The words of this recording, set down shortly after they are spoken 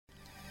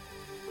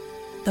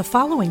The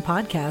following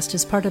podcast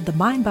is part of the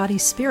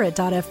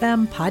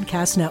MindBodySpirit.fm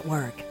podcast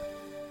network.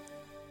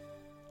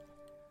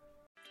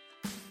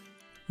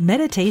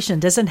 Meditation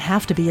doesn't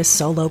have to be a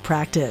solo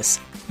practice.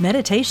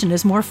 Meditation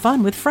is more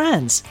fun with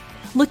friends.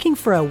 Looking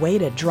for a way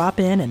to drop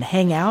in and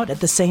hang out at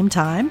the same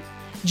time?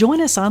 Join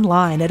us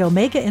online at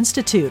Omega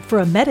Institute for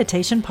a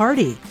meditation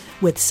party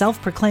with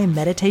self-proclaimed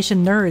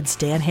meditation nerds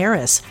Dan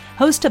Harris,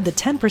 host of the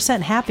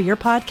 10% Happier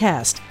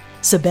podcast,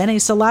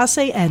 Sabene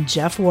Selassie, and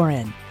Jeff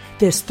Warren.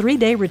 This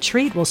 3-day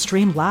retreat will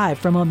stream live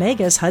from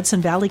Omega's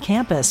Hudson Valley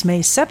campus May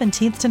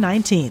 17th to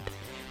 19th.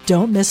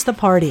 Don't miss the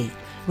party.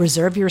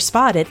 Reserve your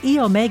spot at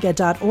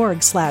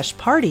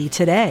eomega.org/party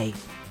today.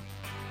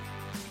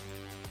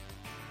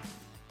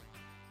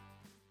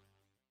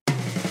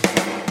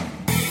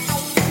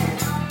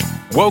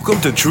 Welcome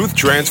to Truth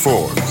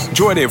Transforms.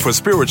 Join in for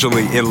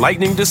spiritually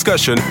enlightening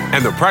discussion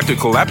and the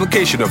practical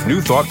application of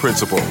new thought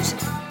principles.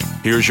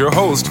 Here's your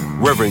host,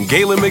 Reverend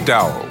Galen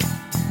McDowell.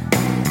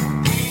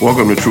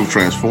 Welcome to Truth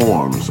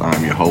Transforms.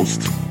 I'm your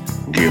host,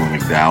 Galen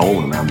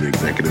McDowell, and I'm the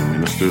Executive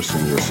Minister,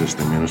 Senior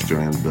Assistant Minister,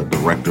 and the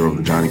Director of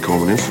the Johnny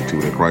Coleman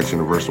Institute at Christ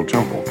Universal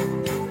Temple.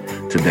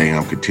 Today,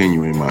 I'm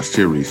continuing my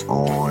series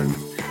on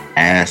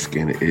Ask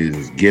and It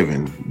Is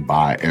Given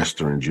by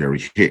Esther and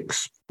Jerry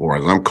Hicks, or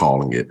as I'm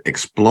calling it,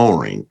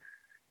 Exploring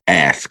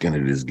Ask and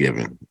It Is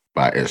Given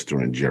by Esther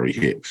and Jerry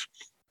Hicks.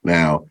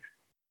 Now,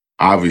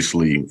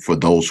 obviously, for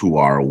those who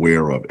are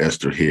aware of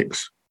Esther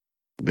Hicks,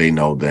 they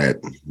know that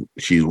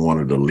she's one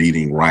of the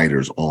leading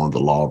writers on the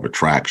law of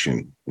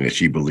attraction, and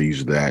she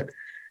believes that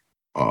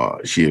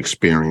she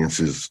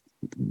experiences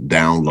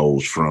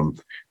downloads from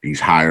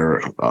these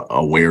higher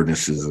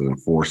awarenesses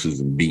and forces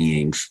and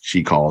beings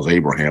she calls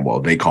Abraham,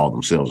 or they call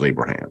themselves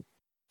Abraham.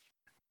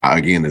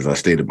 Again, as I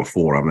stated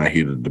before, I'm not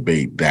here to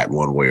debate that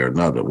one way or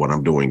another. What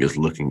I'm doing is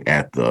looking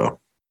at the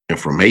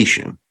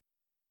information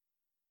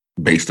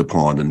based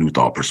upon the New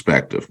Thought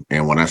perspective.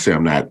 And when I say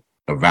I'm not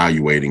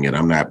evaluating it,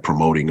 I'm not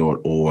promoting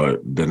or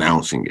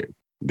denouncing it.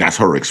 That's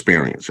her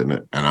experience. And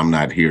I'm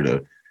not here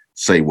to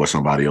say what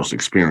somebody else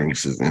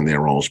experiences in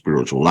their own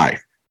spiritual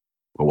life.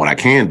 But what I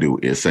can do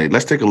is say,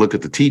 let's take a look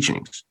at the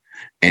teachings.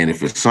 And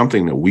if it's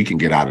something that we can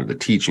get out of the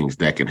teachings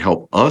that can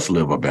help us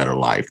live a better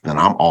life, then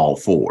I'm all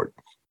for it.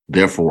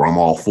 Therefore, I'm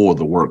all for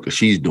the work that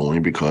she's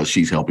doing because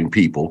she's helping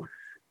people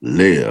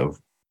live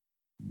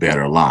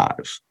better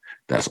lives.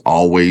 That's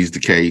always the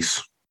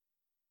case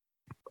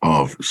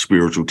of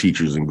spiritual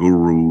teachers and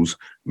gurus,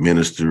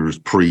 ministers,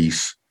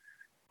 priests,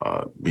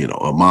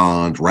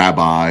 imams,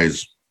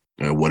 rabbis,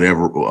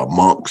 whatever,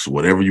 monks,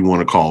 whatever you want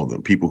to call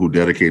them, people who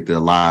dedicate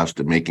their lives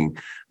to making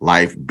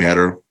life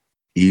better,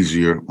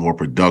 easier, more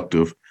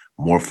productive,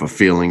 more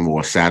fulfilling,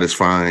 more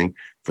satisfying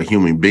for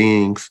human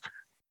beings,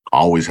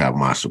 always have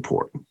my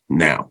support.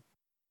 Now,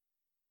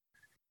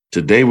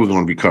 today we're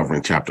going to be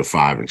covering chapter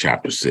 5 and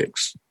chapter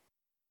 6.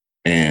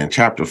 And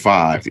chapter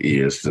 5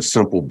 is the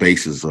simple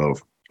basis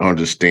of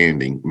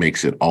understanding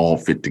makes it all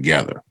fit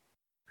together.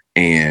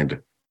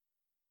 And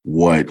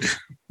what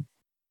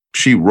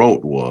she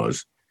wrote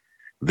was,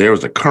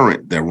 there's a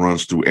current that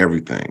runs through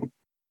everything.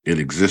 It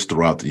exists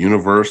throughout the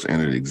universe, and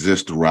it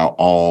exists throughout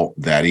all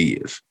that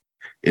is.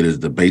 It is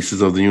the basis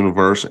of the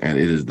universe, and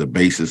it is the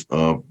basis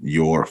of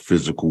your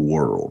physical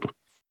world.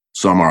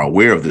 Some are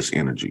aware of this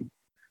energy,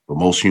 but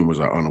most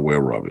humans are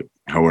unaware of it.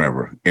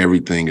 However,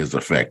 everything is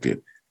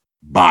affected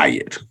by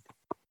it.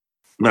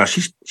 Now,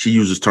 she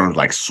uses terms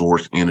like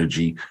source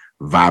energy,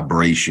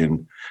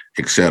 vibration,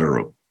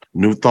 etc.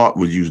 New Thought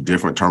would use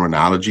different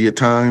terminology at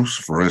times.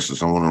 For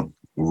instance, I want to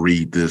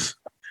read this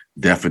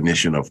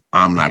definition of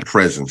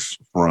omnipresence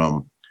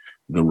from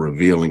The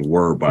Revealing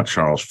Word by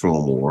Charles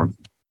Fillmore.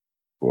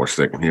 For a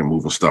second here,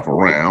 moving stuff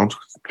around.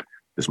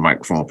 This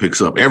microphone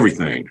picks up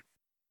everything.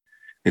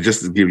 And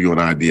just to give you an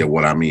idea of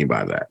what I mean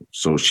by that.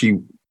 So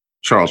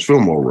Charles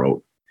Fillmore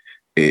wrote,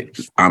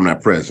 it's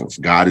omnipresence.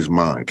 God is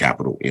mind,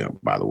 capital M,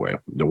 by the way.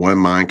 The one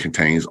mind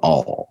contains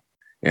all,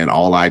 and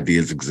all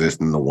ideas exist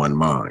in the one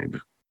mind.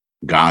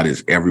 God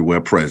is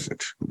everywhere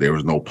present. There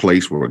is no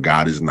place where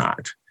God is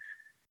not.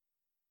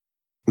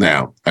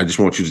 Now, I just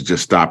want you to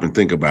just stop and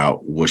think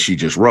about what she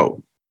just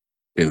wrote.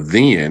 And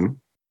then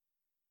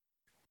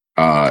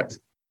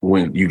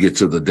when you get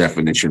to the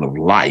definition of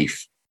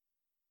life,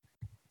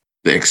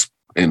 in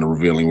The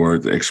Revealing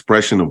Word, the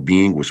expression of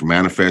being which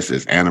manifests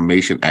as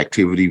animation,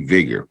 activity,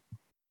 vigor.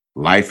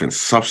 Life and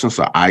substance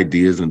are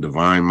ideas in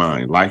divine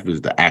mind. Life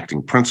is the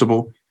acting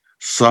principle.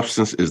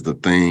 Substance is the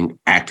thing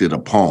acted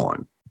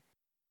upon.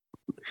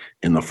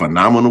 In the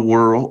phenomenal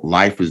world,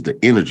 life is the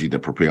energy that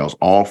propels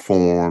all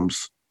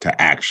forms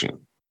to action.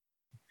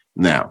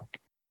 Now,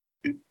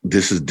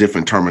 this is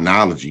different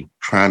terminology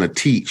trying to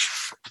teach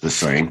the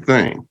same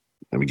thing.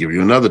 Let me give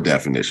you another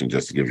definition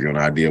just to give you an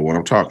idea of what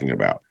I'm talking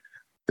about.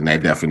 And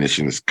that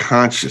definition is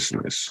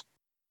consciousness.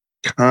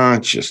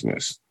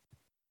 Consciousness.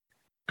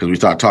 Because we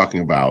start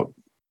talking about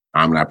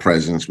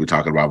omnipresence, we're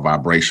talking about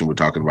vibration, we're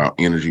talking about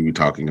energy, we're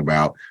talking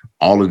about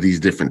all of these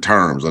different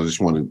terms. I just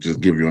want to just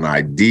give you an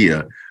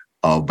idea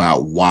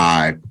about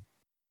why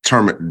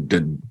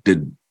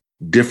the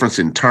difference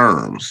in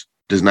terms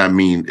does not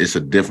mean it's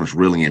a difference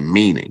really in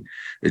meaning.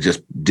 It's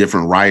just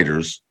different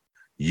writers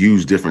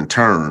use different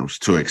terms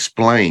to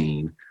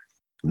explain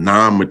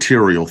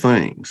non-material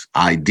things,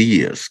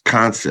 ideas,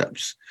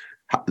 concepts,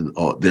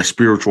 their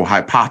spiritual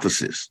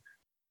hypothesis.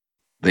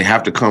 They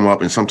have to come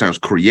up and sometimes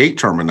create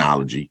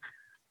terminology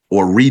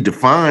or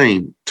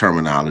redefine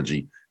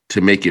terminology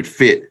to make it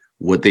fit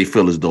what they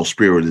feel as though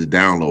spirit is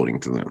downloading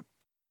to them.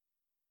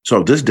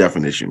 So this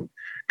definition,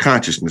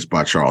 consciousness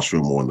by Charles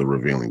Fillmore in The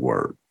Revealing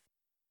Word,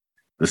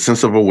 the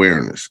sense of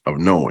awareness, of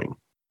knowing,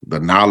 the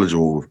knowledge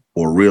or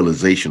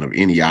realization of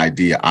any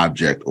idea,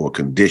 object, or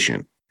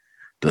condition,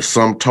 the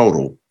sum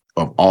total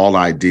of all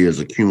ideas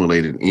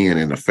accumulated in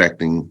and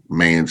affecting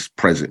man's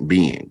present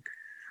being,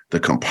 the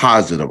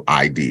composite of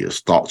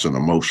ideas, thoughts, and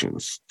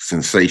emotions,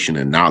 sensation,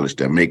 and knowledge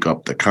that make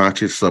up the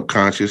conscious,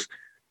 subconscious,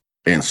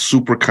 and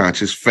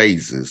superconscious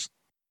phases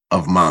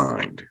of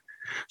mind.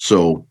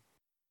 So,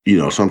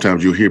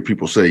 sometimes you'll hear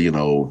people say,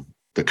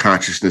 the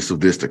consciousness of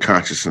this, the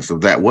consciousness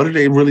of that. What are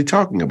they really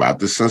talking about?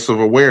 The sense of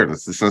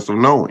awareness, the sense of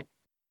knowing.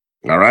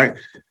 All right.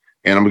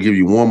 And I'm going to give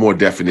you one more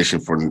definition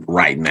for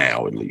right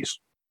now, at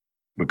least,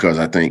 because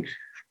I think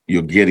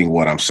you're getting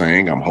what I'm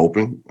saying. I'm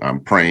hoping,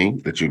 I'm praying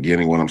that you're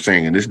getting what I'm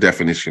saying. And this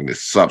definition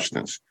is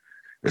substance.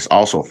 It's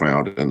also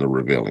found in the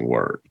Revealing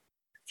Word.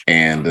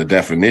 And the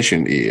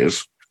definition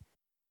is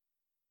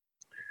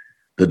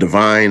the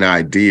divine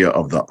idea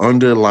of the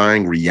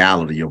underlying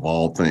reality of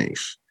all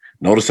things.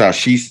 Notice how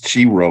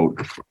she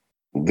wrote,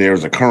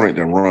 there's a current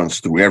that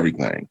runs through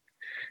everything.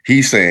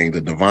 He's saying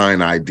the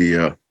divine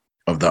idea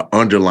of the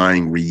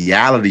underlying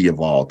reality of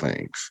all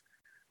things.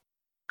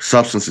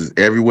 Substance is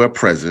everywhere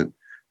present,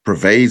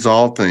 pervades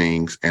all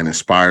things, and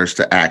inspires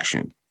to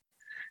action.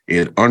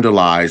 It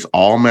underlies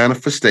all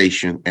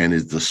manifestation and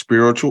is the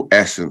spiritual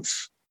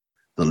essence,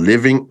 the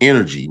living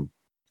energy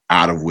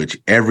out of which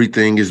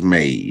everything is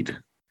made.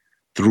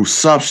 Through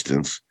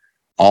substance,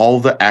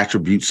 all the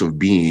attributes of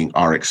being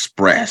are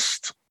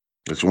expressed.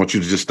 I just want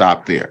you to just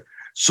stop there.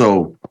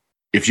 So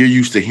if you're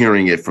used to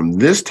hearing it from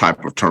this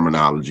type of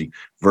terminology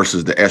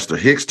versus the Esther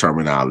Hicks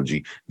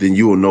terminology, then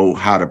you will know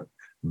how to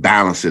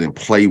balance it and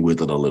play with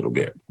it a little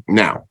bit.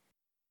 Now,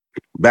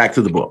 back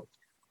to the book.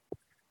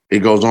 It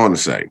goes on to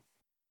say,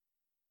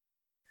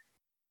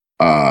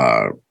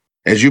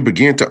 as you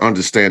begin to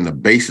understand the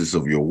basis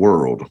of your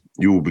world,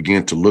 you will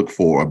begin to look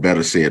for, or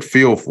better said,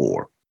 feel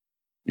for,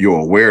 your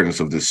awareness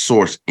of this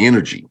source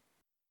energy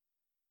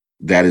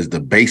that is the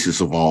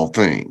basis of all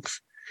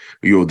things.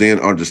 You will then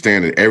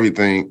understand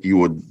everything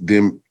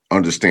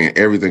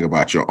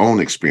about your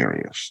own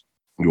experience.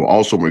 You will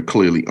also more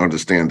clearly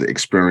understand the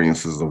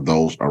experiences of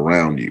those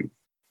around you.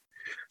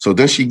 So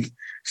then she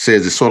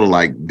says it's sort of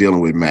like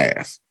dealing with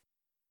math.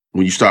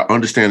 When you start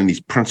understanding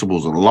these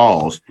principles and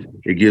laws,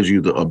 it gives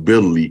you the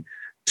ability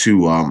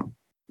to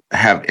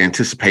have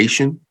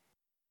anticipation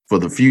for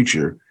the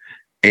future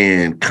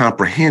and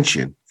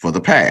comprehension for the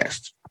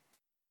past.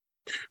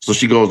 So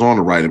she goes on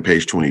to write on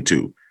page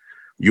 22,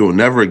 you will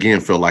never again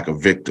feel like a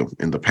victim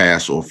in the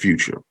past or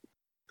future,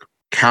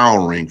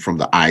 cowering from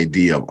the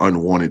idea of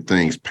unwanted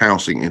things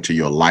pouncing into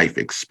your life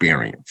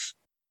experience.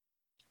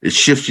 It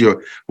shifts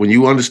when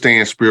you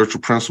understand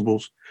spiritual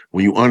principles,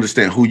 when you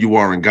understand who you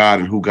are in God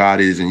and who God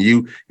is in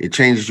you, it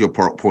changes your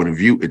point of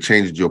view. It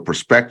changes your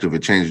perspective.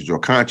 It changes your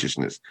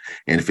consciousness.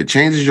 And if it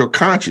changes your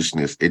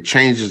consciousness, it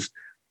changes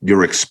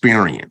your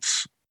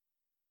experience.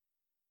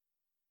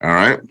 All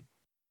right.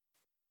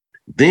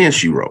 Then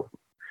she wrote,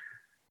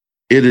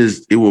 it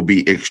will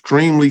be an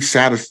extremely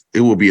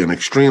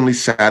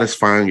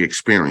satisfying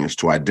experience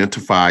to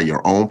identify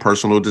your own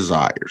personal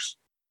desires,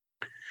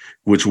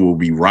 which will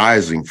be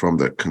rising from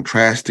the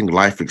contrasting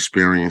life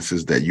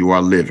experiences that you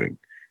are living,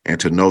 and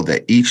to know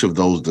that each of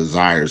those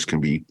desires can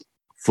be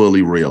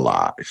fully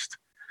realized.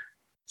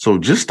 So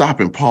just stop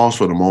and pause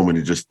for the moment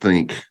and just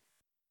think,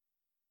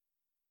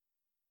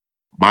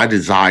 my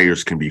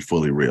desires can be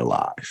fully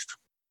realized.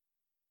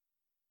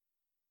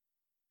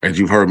 As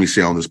you've heard me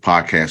say on this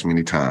podcast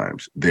many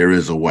times, there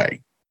is a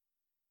way.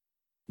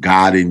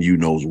 God in you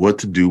knows what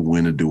to do,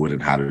 when to do it,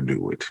 and how to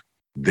do it.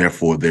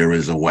 Therefore, there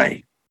is a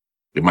way.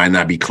 It might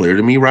not be clear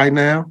to me right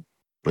now,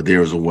 but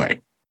there is a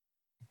way.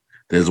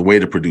 There's a way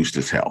to produce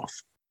this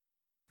health.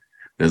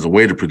 There's a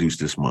way to produce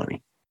this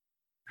money.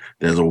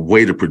 There's a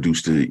way to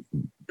produce the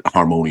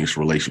harmonious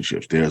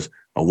relationships. There's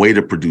a way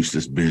to produce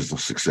this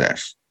business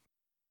success.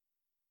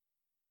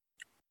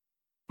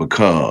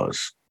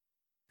 Because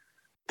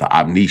the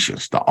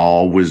omniscience, the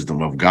all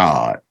wisdom of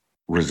God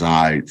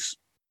resides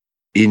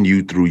in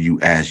you, through you,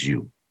 as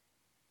you.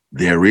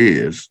 There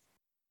is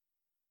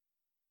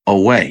a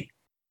way.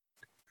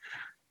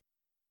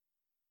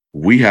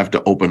 We have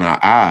to open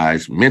our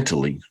eyes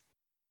mentally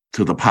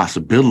to the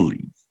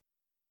possibility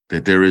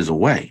that there is a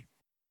way.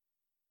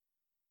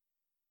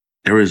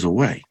 There is a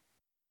way.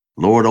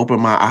 Lord, open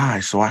my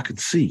eyes so I can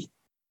see.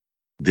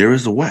 There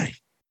is a way.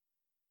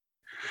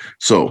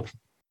 So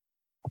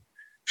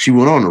she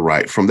went on to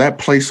write, from that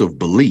place of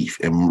belief,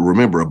 and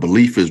remember, a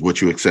belief is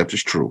what you accept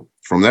as true.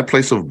 From that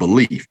place of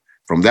belief,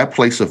 from that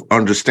place of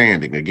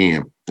understanding,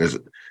 again, as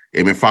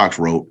Emmett Fox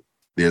wrote,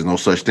 There's no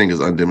such thing as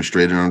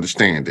undemonstrated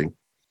understanding.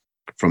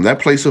 From that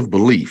place of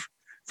belief,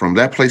 from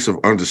that place of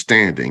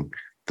understanding,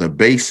 the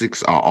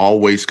basics are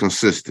always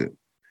consistent.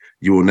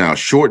 You will now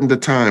shorten the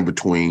time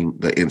between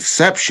the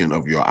inception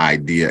of your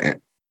idea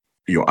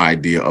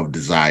of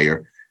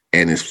desire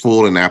and its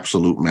full and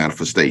absolute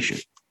manifestation.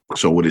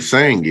 So what it's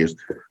saying is,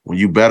 when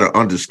you better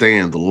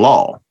understand the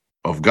law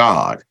of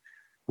God,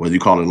 whether you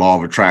call it law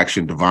of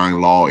attraction,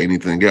 divine law,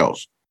 anything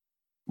else,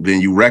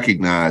 then you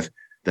recognize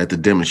that the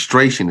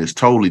demonstration is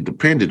totally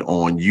dependent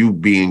on you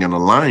being in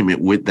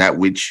alignment with that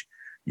which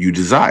you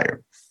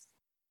desire.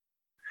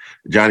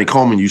 Johnny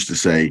Coleman used to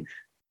say,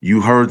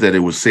 you heard that it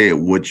was said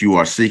what you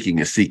are seeking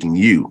is seeking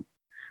you.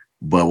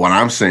 But what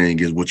I'm saying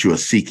is what you are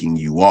seeking,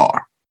 you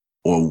are.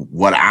 Or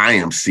what I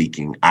am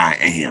seeking, I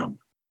am.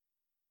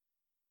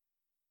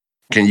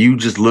 Can you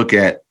just look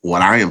at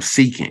what I am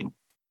seeking?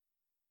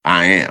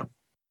 I am.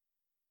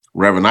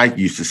 Reverend Ike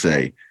used to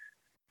say,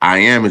 I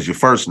am is your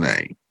first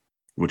name.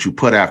 What you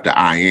put after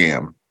I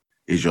am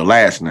is your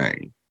last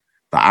name.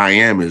 The I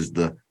am is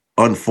the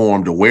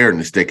unformed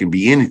awareness that can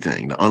be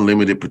anything, the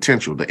unlimited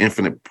potential, the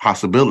infinite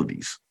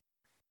possibilities.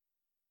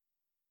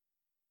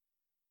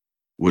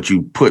 What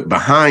you put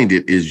behind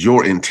it is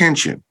your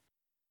intention,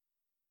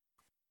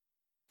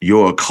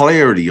 your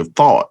clarity of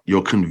thought,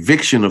 your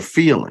conviction of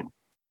feeling.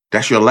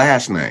 That's your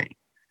last name.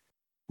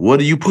 What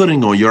are you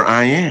putting on your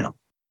I am?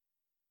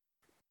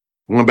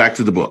 Going back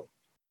to the book.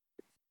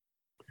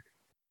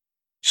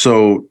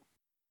 So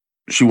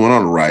she went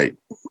on to write,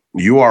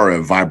 you are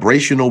a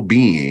vibrational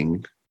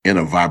being in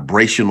a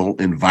vibrational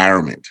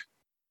environment.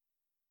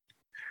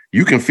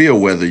 You can feel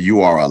whether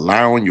you are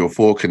allowing your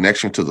full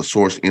connection to the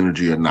source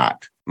energy or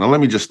not. Now,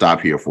 let me just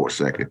stop here for a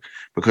second,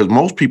 because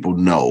most people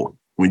know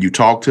when you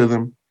talk to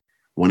them,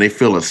 when they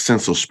feel a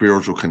sense of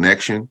spiritual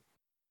connection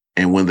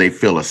and when they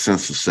feel a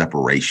sense of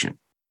separation.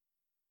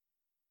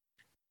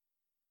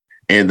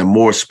 And the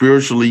more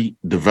spiritually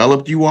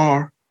developed you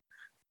are,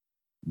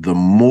 the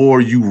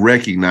more you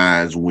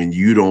recognize when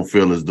you don't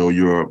feel as though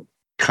you're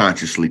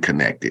consciously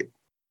connected.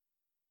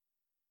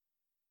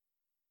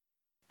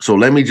 So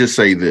let me just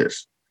say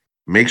this.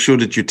 Make sure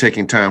that you're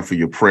taking time for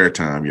your prayer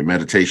time, your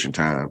meditation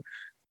time,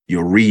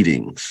 your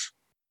readings,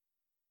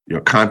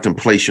 your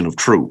contemplation of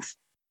truth.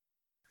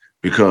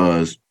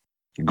 Because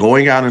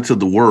going out into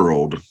the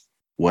world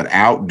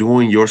without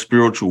doing your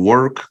spiritual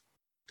work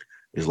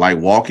is like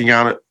walking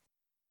out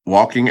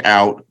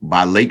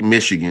by Lake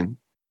Michigan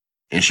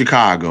in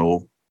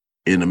Chicago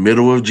in the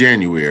middle of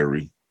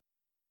January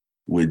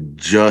with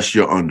just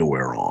your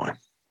underwear on.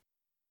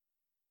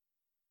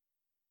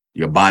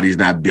 Your body's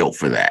not built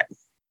for that.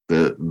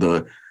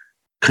 The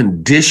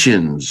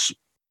conditions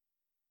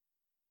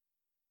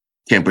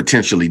can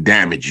potentially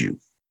damage you.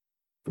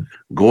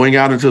 Going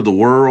out into the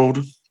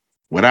world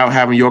without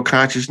having your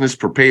consciousness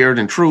prepared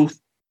in truth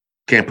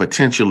can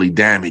potentially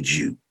damage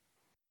you.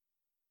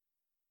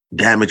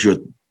 Damage your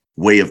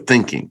way of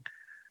thinking.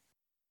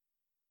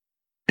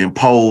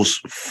 Impose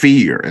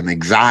fear and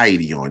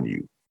anxiety on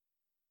you.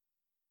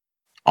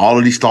 All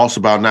of these thoughts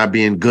about not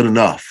being good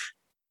enough.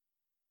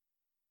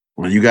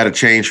 When you got to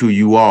change who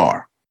you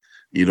are.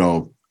 You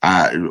know,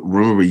 I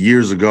remember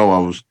years ago, I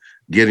was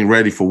getting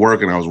ready for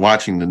work and I was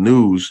watching the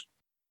news.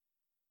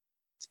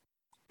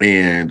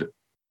 And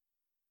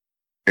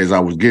as I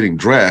was getting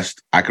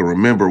dressed, I could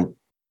remember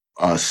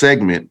a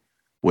segment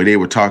where they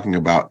were talking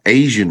about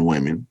Asian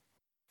women,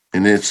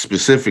 and then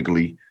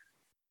specifically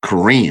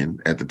Korean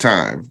at the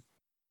time,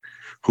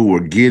 who were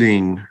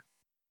getting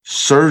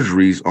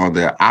surgeries on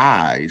their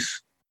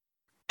eyes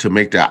to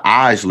make their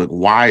eyes look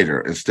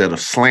wider instead of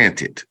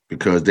slanted,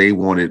 because they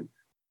wanted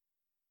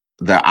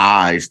their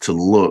eyes to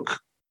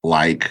look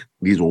like,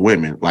 these were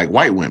women, like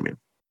white women.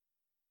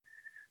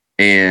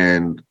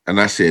 And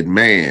I said,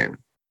 man,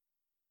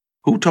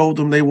 who told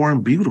them they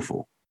weren't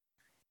beautiful?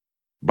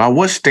 By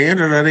what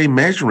standard are they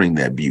measuring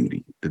that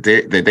beauty?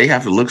 That they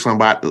have to look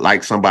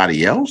like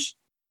somebody else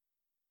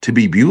to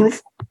be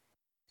beautiful?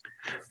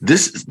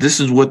 This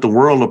is what the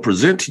world will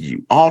present to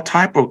you, all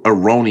type of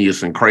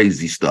erroneous and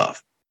crazy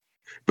stuff.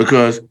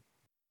 Because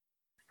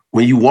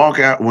when you walk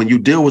out, when you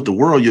deal with the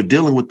world, you're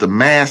dealing with the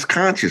mass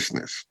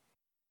consciousness.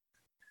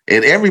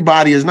 And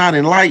everybody is not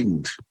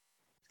enlightened.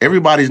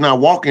 Everybody's not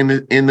walking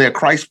in their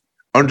Christ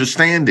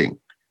understanding.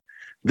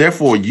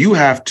 Therefore, you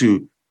have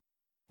to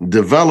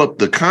develop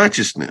the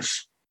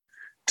consciousness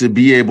to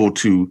be able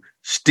to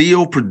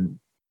still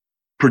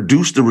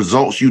produce the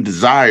results you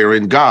desire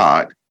in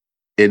God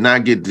and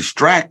not get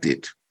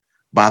distracted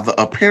by the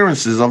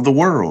appearances of the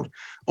world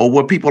or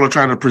what people are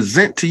trying to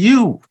present to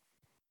you.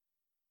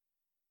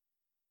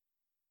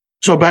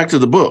 So back to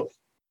the book.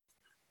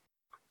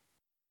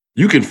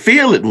 You can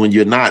feel it when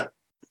you're not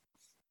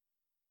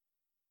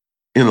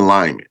in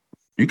alignment.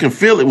 You can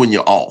feel it when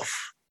you're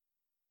off.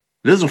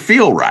 It doesn't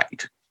feel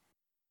right.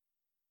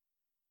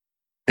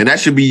 And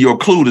that should be your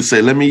clue to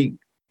say, let me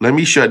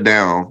shut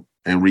down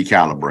and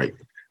recalibrate.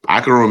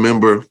 I can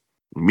remember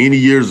many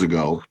years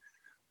ago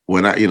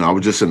when I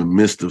was just in the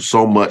midst of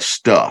so much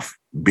stuff,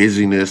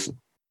 busyness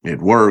at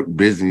work,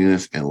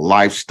 busyness and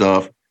life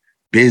stuff,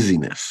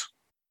 busyness.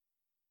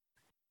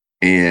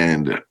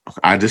 And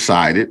I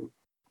decided,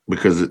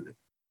 because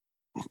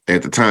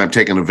at the time,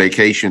 taking a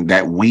vacation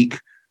that week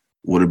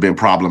would have been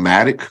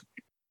problematic.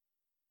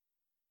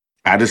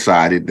 I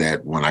decided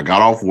that when I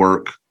got off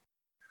work,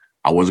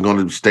 I wasn't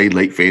going to stay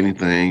late for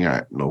anything. I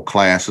had no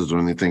classes or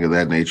anything of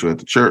that nature at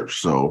the church.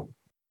 So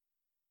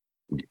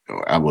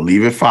I would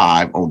leave at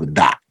 5 on the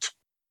dot.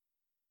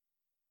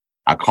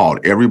 I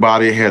called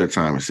everybody ahead of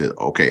time and said,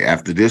 okay,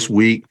 after this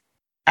week,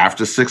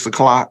 after 6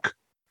 o'clock,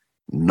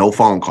 no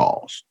phone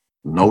calls,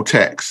 no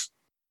texts,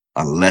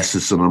 unless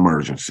it's an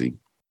emergency.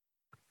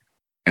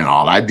 And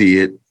all I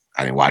did,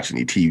 I didn't watch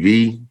any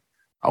TV.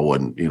 I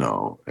wasn't,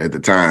 at the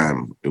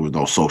time, there was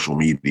no social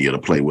media to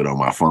play with on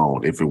my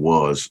phone. If it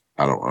was,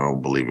 I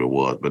don't believe it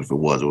was, but if it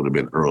was, it would have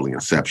been early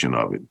inception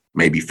of it.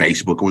 Maybe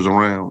Facebook was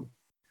around.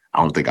 I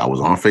don't think I was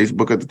on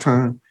Facebook at the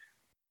time.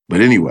 But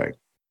anyway,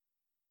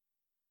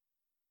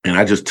 and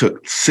I just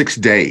took 6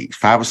 days,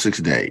 5 or 6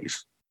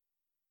 days,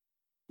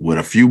 with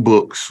a few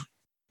books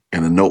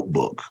and a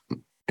notebook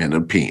and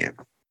a pen.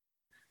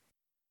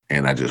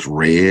 And I just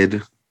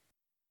read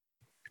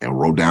and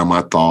wrote down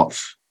my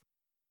thoughts,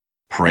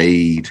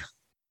 prayed,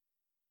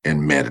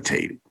 and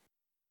meditated.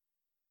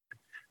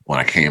 When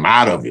I came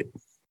out of it,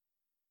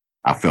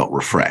 I felt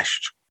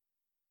refreshed.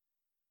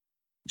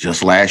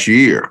 Just last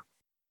year,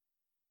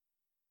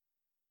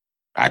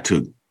 I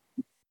took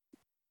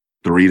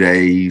 3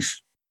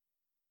 days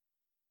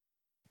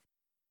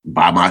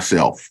by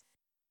myself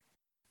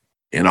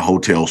in a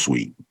hotel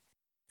suite,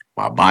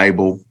 my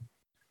Bible,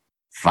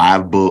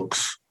 5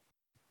 books,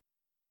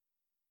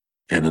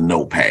 and a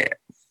notepad.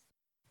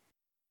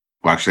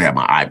 Well, actually, I had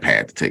my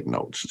iPad to take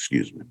notes,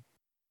 excuse me.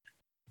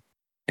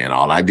 And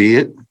all I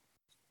did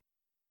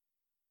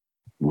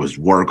was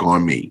work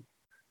on me.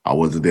 I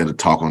wasn't there to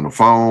talk on the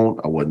phone.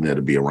 I wasn't there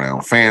to be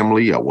around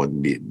family. I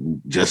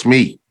wasn't just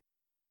me.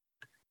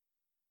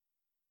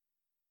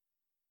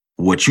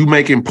 What you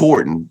make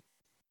important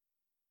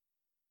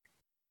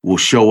will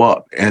show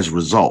up as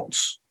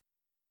results.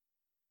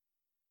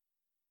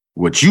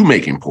 What you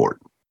make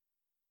important.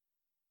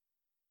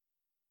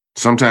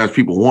 Sometimes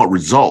people want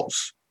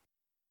results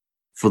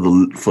for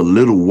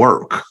little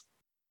work,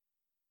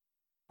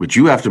 but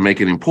you have to make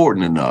it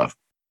important enough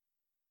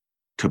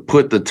to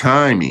put the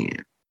time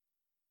in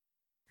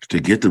to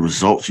get the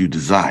results you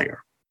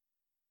desire.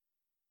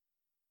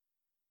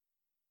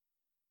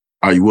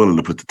 Are you willing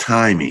to put the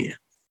time in?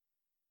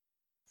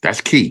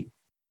 That's key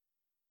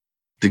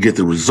to get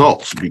the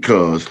results,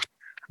 because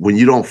when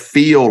you don't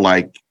feel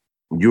like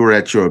you're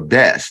at your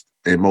best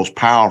and most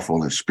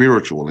powerful and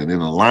spiritual and in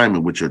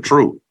alignment with your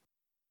truth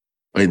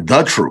and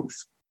the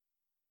truth,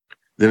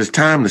 then it's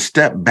time to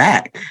step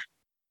back.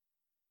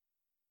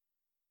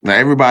 Now,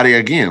 everybody,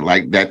 again,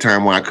 like that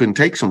time when I couldn't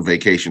take some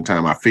vacation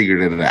time, I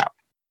figured it out.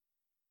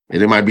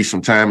 And there might be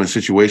some time in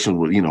situations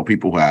where,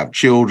 people who have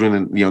children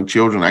and young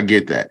children, I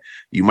get that.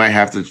 You might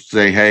have to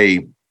say,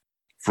 hey,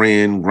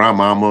 friend,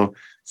 grandmama,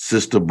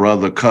 sister,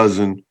 brother,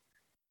 cousin,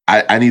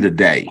 I need a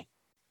day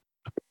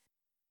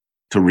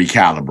to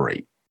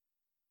recalibrate.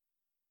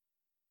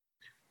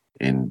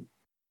 And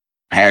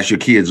pass your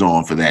kids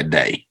on for that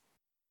day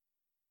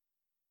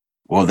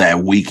or that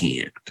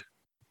weekend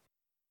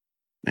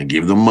and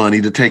give them money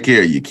to take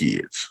care of your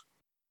kids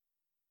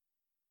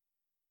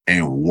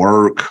and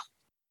work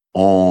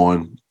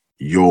on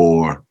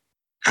your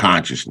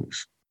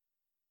consciousness.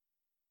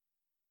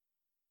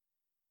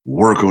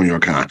 Work on your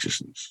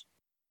consciousness.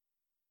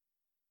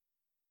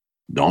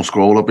 Don't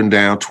scroll up and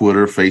down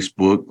Twitter,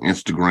 Facebook,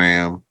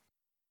 Instagram,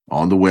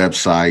 on the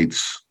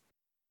websites,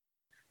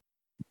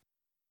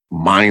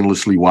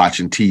 mindlessly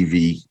watching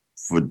TV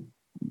for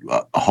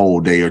a whole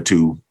day or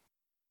two.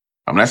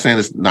 I'm not saying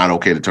it's not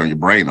okay to turn your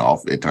brain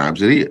off. At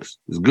times it is.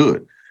 It's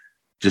good.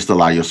 Just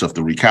allow yourself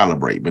to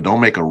recalibrate, but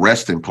don't make a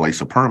resting place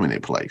a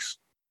permanent place.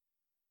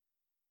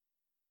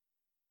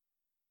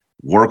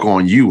 Work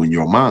on you and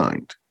your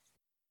mind.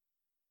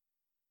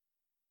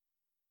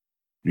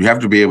 You have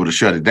to be able to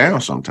shut it down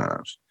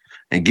sometimes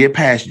and get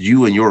past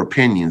you and your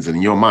opinions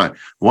and your mind.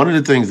 One of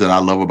the things that I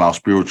love about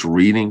spiritual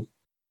reading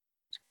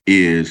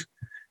is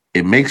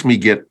it makes me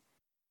get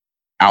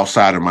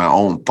outside of my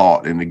own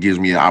thought, and it gives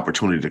me an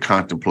opportunity to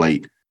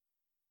contemplate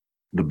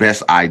the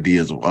best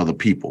ideas of other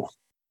people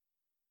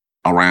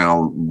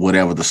around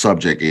whatever the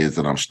subject is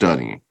that I'm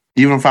studying.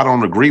 Even if I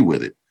don't agree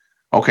with it.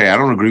 Okay, I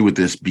don't agree with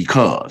this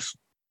because,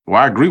 or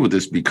I agree with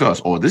this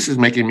because, or this is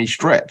making me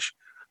stretch,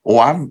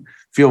 or I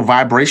feel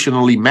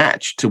vibrationally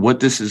matched to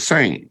what this is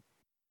saying.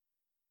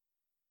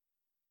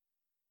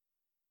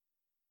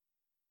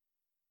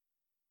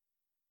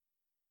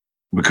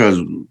 Because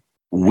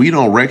we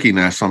don't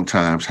recognize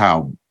sometimes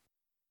how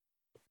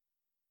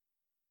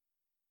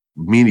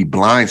many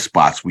blind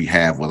spots we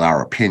have with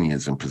our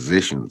opinions and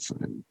positions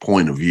and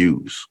point of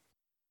views.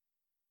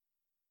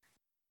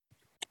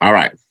 All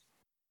right.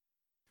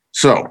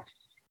 So,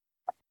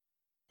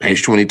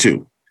 page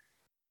 22.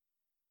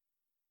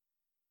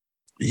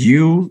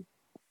 You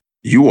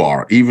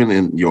are, even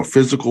in your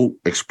physical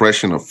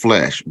expression of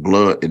flesh,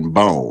 blood, and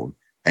bone,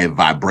 a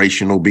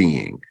vibrational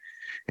being.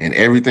 And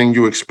everything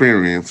you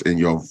experience in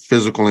your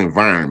physical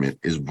environment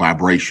is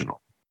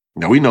vibrational.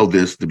 Now, we know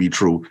this to be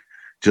true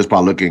just by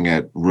looking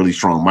at really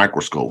strong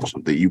microscopes.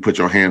 That you put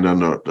your hand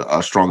under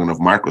a strong enough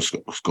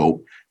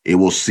microscope, you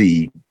won't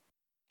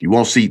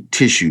see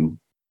tissue,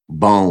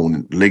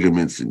 bone,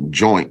 ligaments, and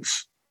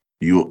joints,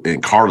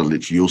 and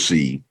cartilage. You'll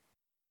see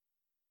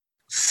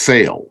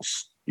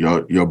cells.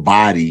 Your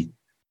body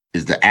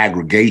is the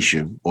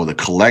aggregation or the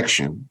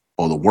collection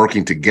or the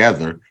working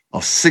together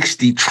of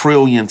 60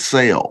 trillion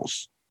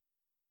cells.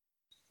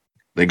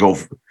 They go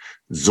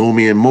zoom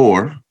in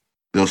more,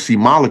 they'll see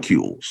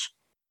molecules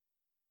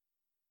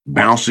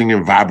bouncing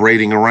and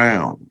vibrating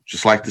around,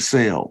 just like the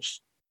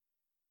cells.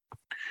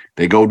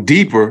 They go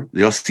deeper,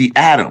 they'll see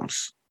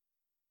atoms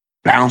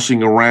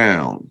bouncing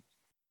around,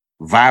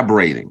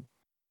 vibrating.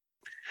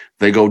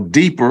 They go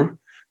deeper,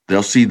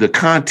 they'll see the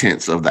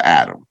contents of the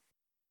atom: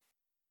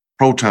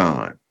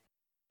 proton,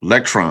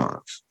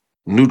 electrons,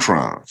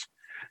 neutrons.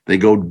 They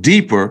go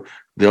deeper,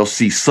 they'll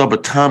see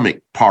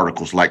subatomic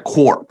particles like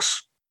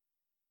quarks.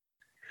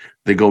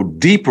 They go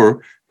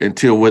deeper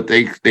until what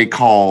they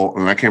call,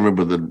 and I can't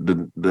remember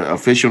the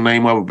official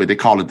name of it, but they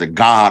call it the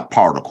God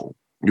particle.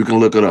 You can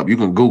look it up. You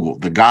can Google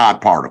the God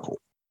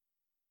particle.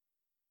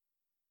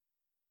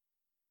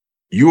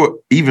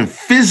 Even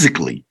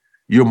physically,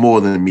 you're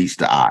more than meets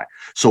the eye.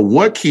 So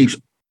what keeps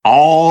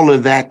all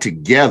of that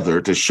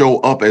together to show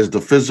up as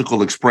the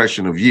physical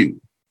expression of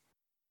you?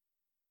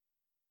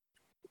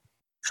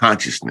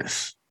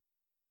 Consciousness.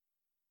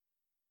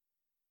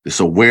 This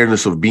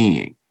awareness of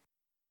being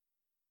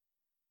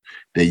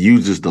that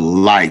uses the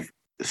life,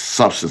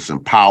 substance,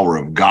 and power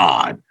of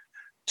God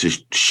to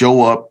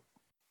show up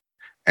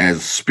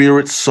as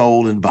spirit,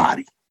 soul, and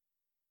body.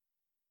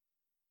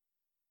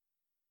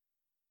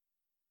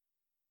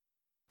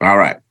 All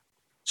right.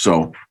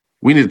 So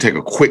we need to take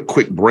a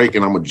quick break,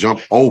 and I'm going to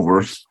jump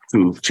over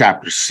to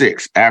chapter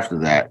 6 after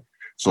that.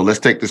 So let's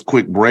take this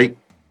quick break,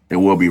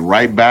 and we'll be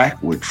right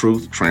back with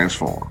Truth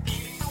Transforms.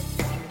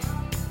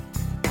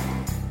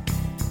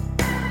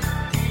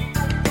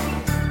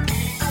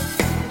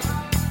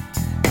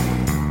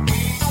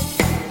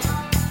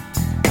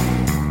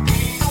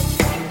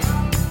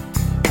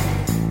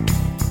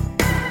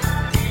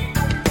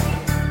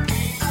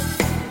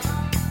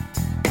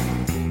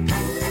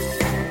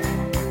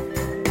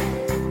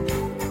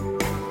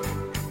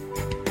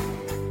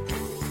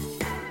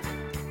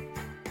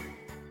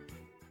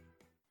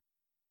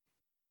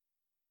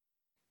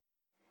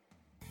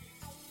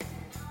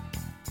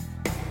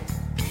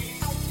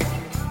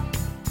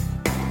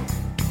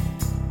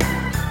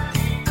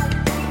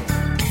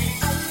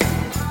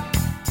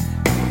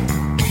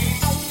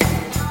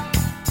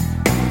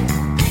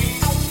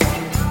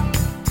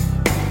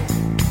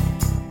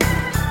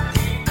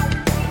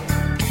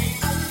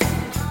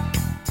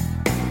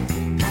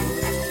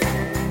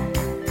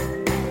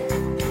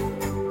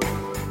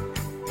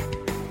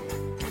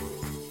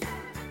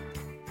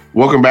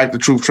 Welcome back to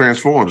Truth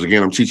Transforms.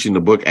 Again, I'm teaching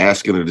the book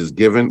Ask and It Is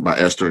Given by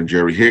Esther and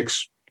Jerry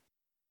Hicks,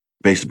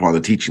 based upon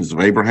the teachings of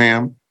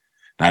Abraham,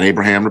 not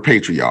Abraham the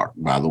patriarch,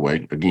 by the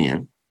way,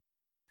 again.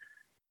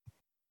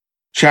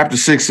 Chapter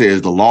 6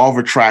 says, the law of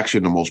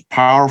attraction, the most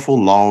powerful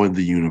law in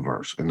the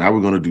universe. And now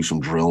we're going to do some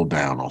drill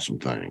down on some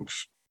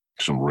things,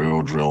 some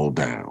real drilling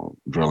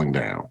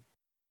down.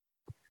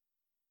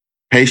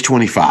 Page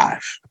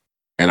 25.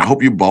 And I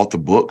hope you bought the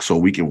book so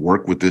we can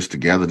work with this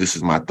together. This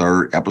is my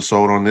 3rd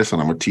episode on this,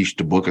 and I'm going to teach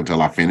the book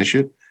until I finish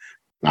it.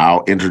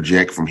 I'll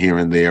interject from here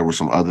and there with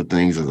some other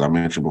things, as I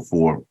mentioned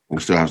before.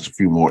 We still have a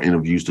few more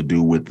interviews to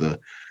do with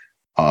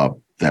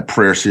that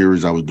prayer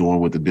series I was doing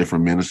with the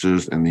different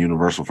ministers in the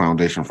Universal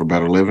Foundation for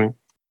Better Living.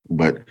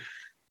 But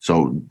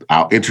so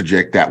I'll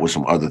interject that with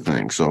some other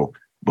things.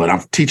 But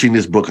I'm teaching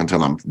this book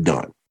until I'm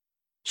done.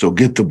 So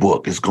get the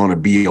book. It's going to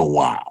be a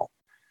while.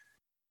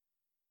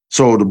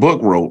 So the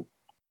book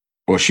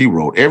she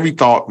wrote, every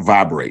thought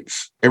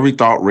vibrates. Every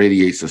thought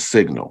radiates a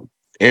signal.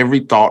 Every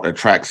thought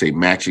attracts a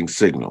matching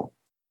signal.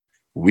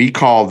 We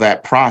call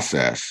that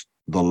process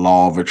the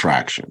law of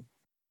attraction.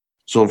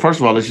 So first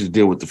of all, let's just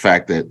deal with the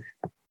fact that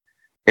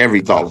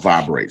every thought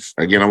vibrates.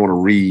 Again, I want to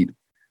read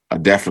a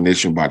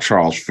definition by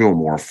Charles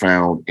Fillmore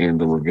found in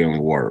the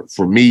Revealing Word.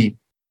 For me,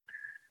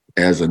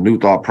 as a New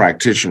Thought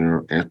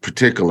practitioner, and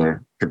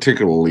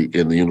particularly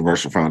in the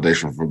Universal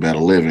Foundation for Better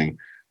Living,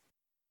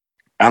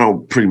 I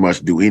don't pretty much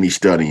do any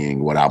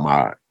studying without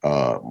my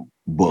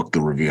book,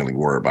 The Revealing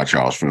Word by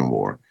Charles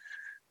Fillmore.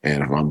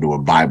 And if I'm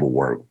doing Bible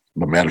work,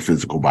 the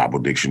Metaphysical Bible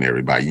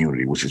Dictionary by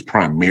Unity, which is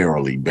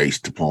primarily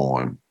based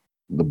upon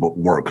the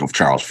work of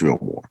Charles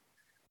Fillmore.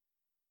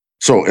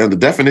 So in the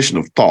definition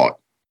of thought,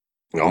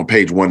 on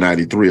page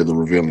 193 of The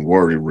Revealing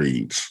Word, it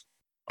reads,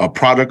 a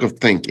product of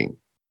thinking,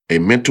 a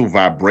mental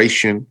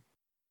vibration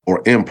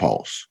or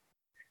impulse.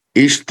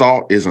 Each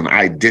thought is an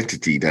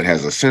identity that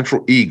has a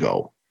central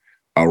ego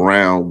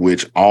around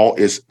which all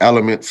its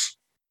elements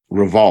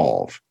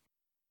revolve.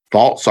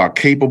 Thoughts are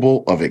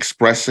capable of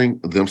expressing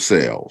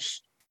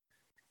themselves.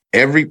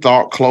 Every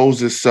thought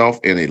clothes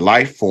itself in a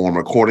life form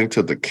according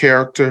to the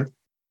character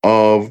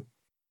of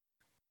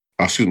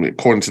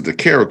according to the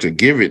character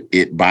given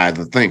it by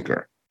the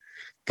thinker.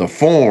 The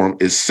form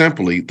is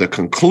simply the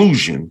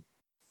conclusion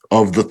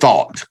of the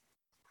thought.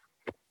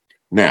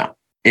 Now,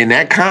 in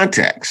that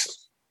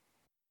context,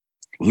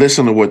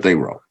 listen to what they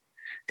wrote.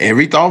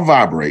 Every thought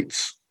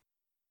vibrates.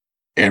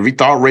 Every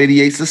thought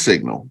radiates a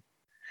signal.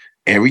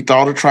 Every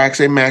thought attracts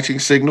a matching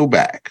signal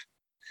back.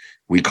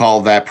 We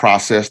call that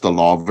process the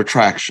law of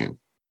attraction.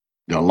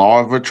 The law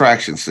of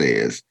attraction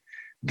says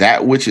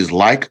that which is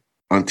like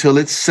until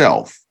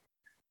itself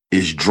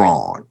is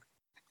drawn.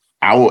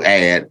 I will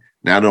add,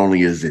 not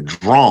only is it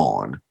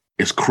drawn,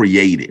 it's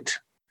created,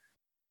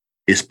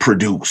 it's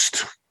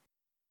produced.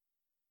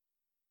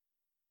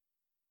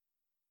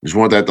 Just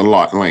want that to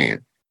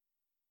land.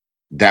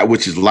 That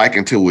which is like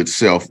unto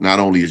itself not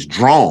only is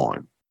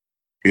drawn,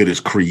 it is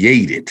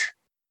created,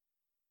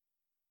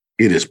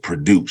 it is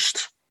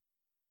produced.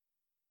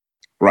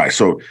 Right.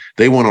 So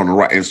they went on the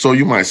right. And so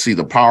you might see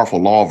the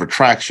powerful law of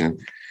attraction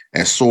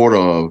as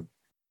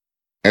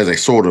a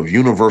sort of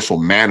universal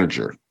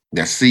manager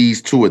that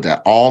sees to it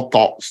that all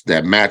thoughts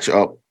that match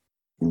up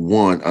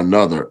one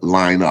another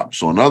line up.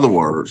 So in other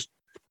words,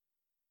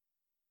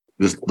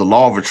 the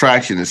law of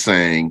attraction is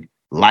saying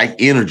like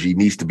energy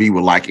needs to be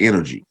with like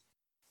energy.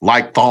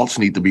 Like thoughts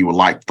need to be with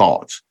like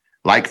thoughts.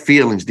 Like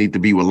feelings need to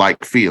be with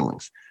like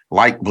feelings.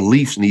 Like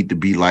beliefs need to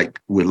be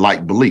with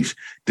like beliefs.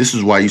 This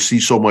is why you see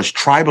so much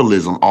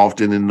tribalism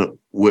often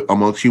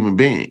amongst human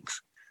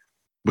beings,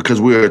 because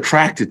we're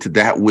attracted to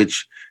that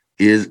which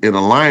is in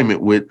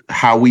alignment with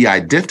how we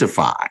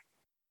identify.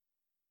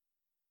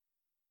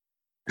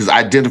 Because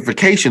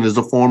identification is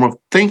a form of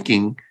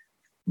thinking,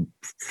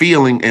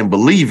 feeling, and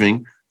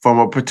believing from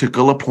a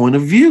particular point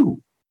of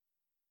view.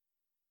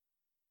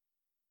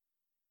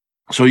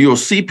 So you'll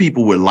see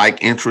people with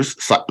like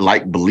interests,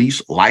 like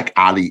beliefs, like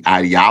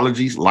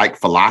ideologies, like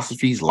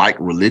philosophies, like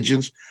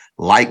religions,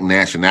 like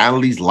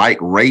nationalities, like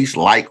race,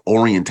 like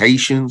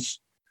orientations,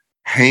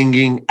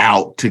 hanging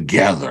out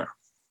together.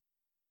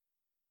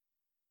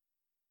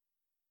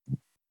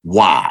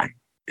 Why?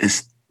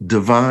 It's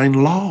divine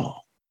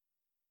law.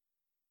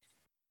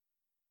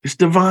 It's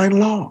divine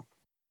law.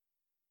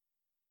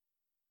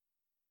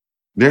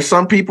 There's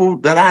some people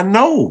that I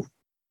know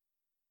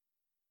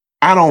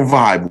I don't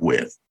vibe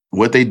with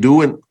what they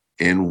do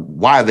and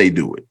why they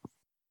do it.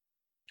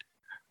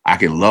 I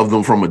can love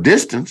them from a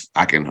distance.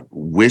 I can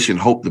wish and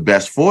hope the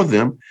best for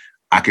them.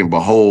 I can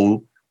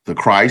behold the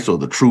Christ or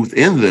the truth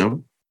in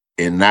them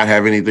and not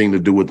have anything to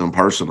do with them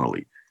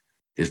personally.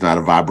 It's not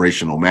a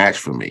vibrational match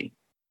for me.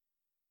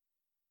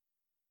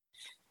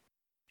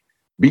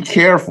 Be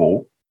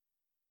careful.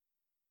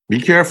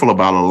 Be careful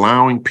about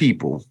allowing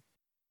people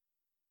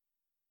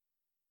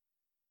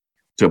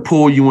to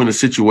pull you into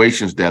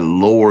situations that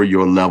lower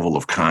your level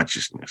of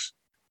consciousness.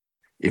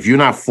 If you're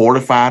not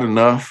fortified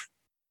enough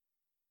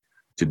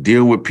to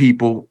deal with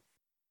people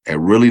at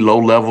really low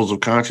levels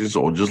of consciousness,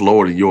 or just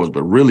lower than yours,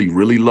 but really,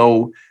 really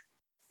low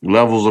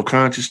levels of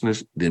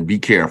consciousness, then be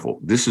careful.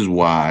 This is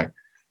why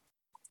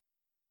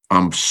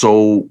I'm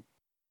so,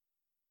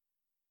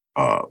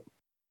 I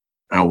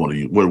want to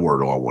use, what word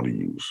do I want to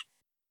use?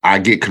 I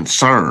get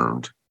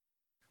concerned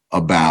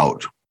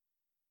about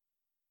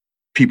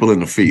people in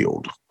the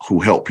field who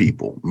help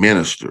people,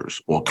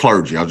 ministers or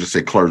clergy. I'll just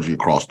say clergy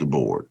across the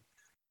board,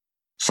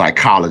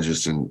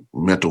 psychologists and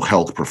mental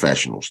health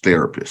professionals,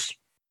 therapists,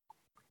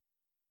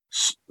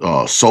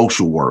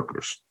 social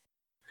workers.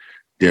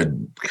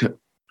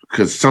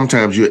 Because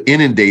sometimes you're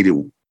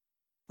inundated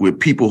with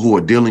people who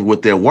are dealing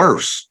with their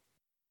worst.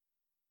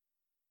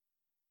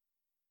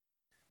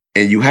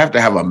 And you have to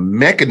have a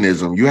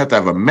mechanism, you have to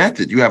have a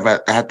method, you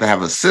have to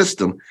have a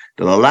system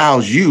that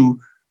allows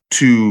you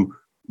to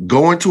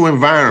go into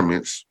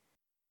environments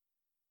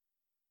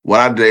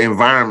without the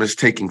environment's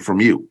taking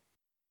from you.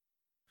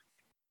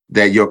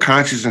 That your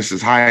consciousness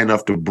is high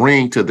enough to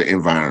bring to the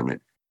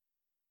environment.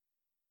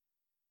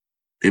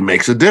 It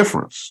makes a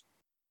difference.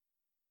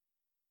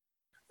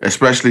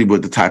 Especially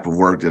with the type of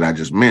work that I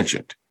just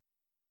mentioned.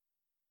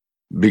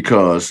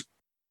 Because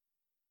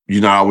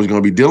you're not always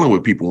going to be dealing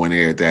with people when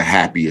they're at their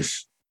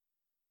happiest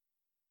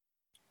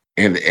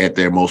and at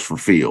their most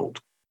fulfilled.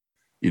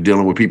 You're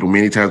dealing with people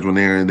many times when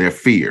they're in their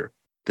fear,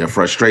 their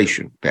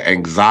frustration, their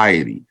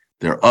anxiety,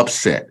 their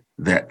upset,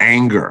 their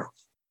anger,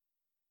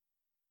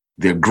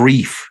 their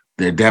grief,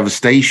 their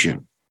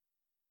devastation.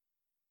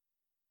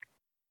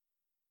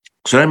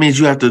 So that means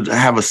you have to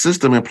have a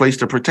system in place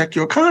to protect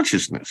your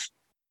consciousness.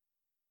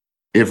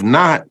 If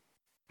not,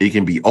 it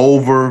can be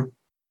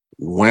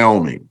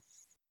overwhelming.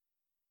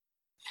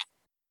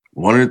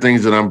 One of the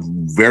things that I'm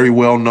very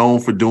well known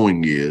for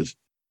doing is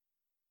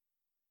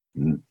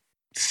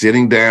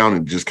sitting down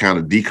and just kind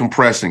of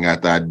decompressing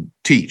after I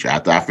teach.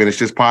 After I finish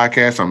this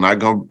podcast, I'm not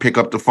going to pick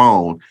up the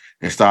phone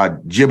and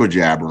start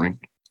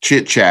jibber-jabbering,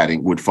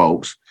 chit-chatting with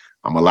folks.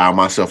 I'm allowing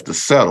myself to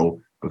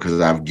settle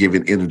because I've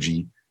given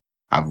energy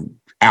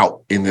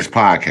out in this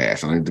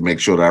podcast. I need to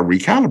make sure that I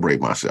recalibrate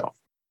myself.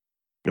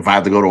 If I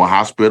have to go to a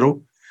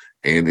hospital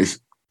and it's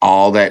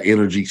all that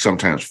energy,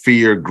 sometimes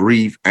fear,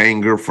 grief,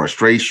 anger,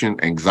 frustration,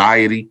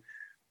 anxiety,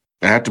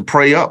 I have to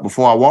pray up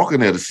before I walk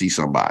in there to see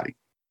somebody.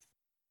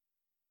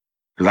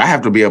 Because I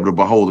have to be able to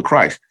behold the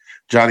Christ.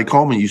 Johnny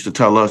Coleman used to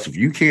tell us, if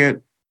you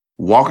can't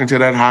walk into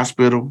that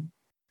hospital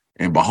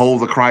and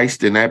behold the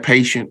Christ in that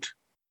patient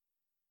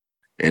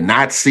and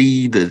not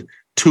see the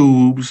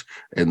tubes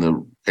and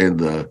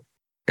the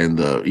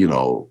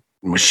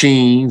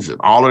machines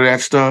and all of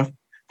that stuff,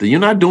 then you're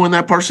not doing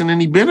that person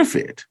any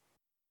benefit,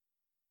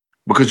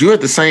 because you're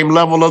at the same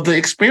level of the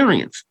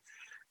experience.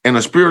 And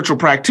a spiritual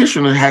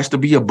practitioner has to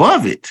be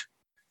above it.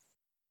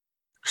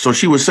 So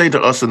she would say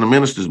to us in the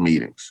ministers'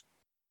 meetings,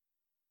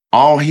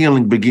 all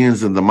healing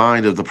begins in the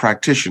mind of the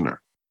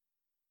practitioner.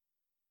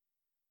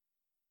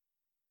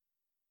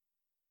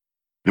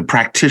 The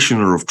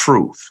practitioner of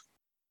truth.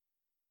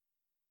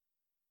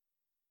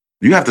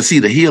 You have to see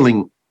the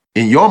healing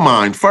in your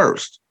mind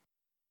first.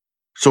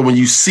 So when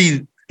you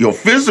see your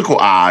physical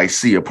eye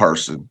see a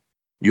person,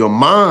 your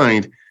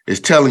mind is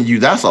telling you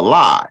that's a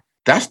lie.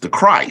 That's the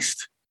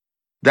Christ.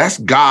 That's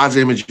God's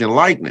image and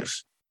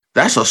likeness.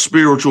 That's a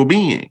spiritual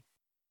being.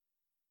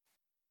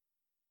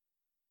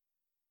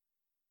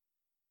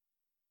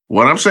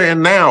 What I'm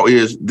saying now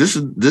is this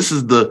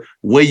is the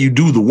way you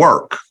do the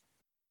work.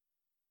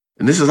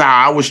 And this is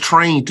how I was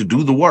trained to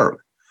do the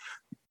work.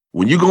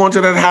 When you go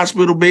into that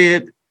hospital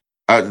bed,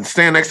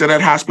 stand next to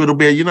that hospital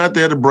bed, you're not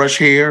there to brush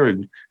hair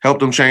and help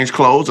them change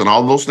clothes, and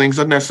all those things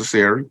are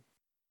necessary.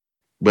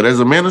 But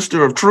as a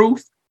minister of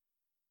truth,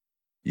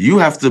 you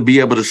have to be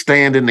able to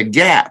stand in the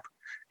gap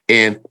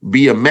and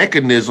be a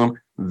mechanism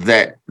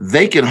that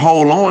they can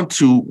hold on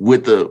to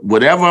with the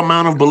whatever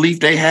amount of belief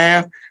they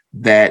have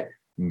that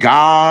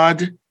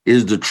God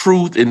is the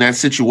truth in that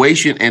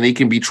situation, and it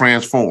can be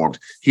transformed.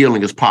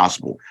 Healing is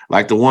possible.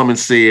 Like the woman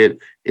said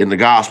in the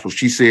gospel,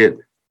 she said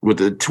with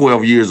the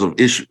 12 years of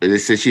issue, they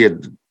said she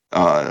had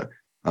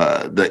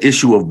the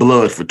issue of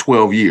blood for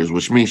 12 years,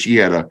 which means she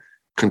had a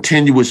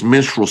continuous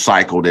menstrual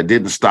cycle that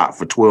didn't stop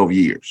for 12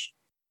 years.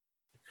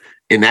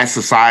 In that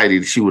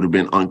society, she would have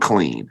been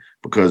unclean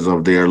because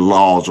of their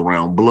laws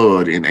around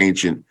blood in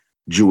ancient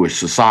Jewish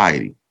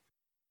society.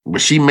 But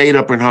she made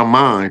up in her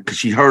mind, because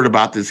she heard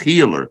about this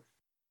healer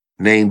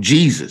named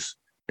Jesus.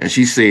 And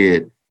she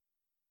said,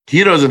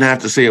 he doesn't have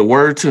to say a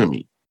word to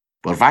me,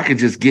 but if I could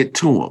just get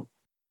to him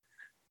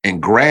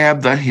and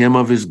grab the hem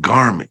of his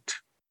garment,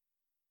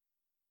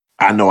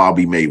 I know I'll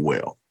be made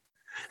well.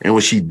 And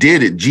when she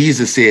did it,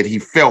 Jesus said he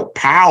felt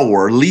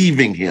power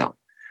leaving him.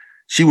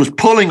 She was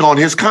pulling on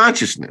his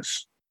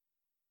consciousness.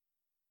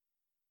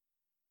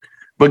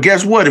 But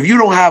guess what? If you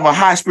don't have a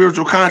high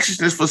spiritual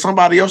consciousness for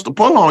somebody else to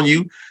pull on,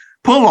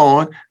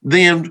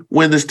 then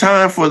when it's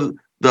time for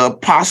the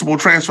possible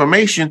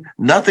transformation,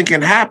 nothing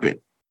can happen,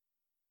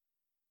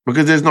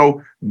 because there's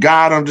no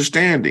God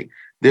understanding.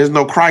 There's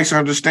no Christ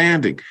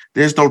understanding.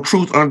 There's no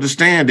truth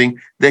understanding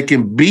that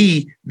can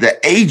be the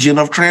agent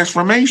of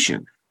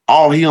transformation.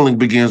 All healing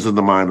begins in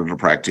the mind of the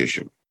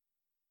practitioner.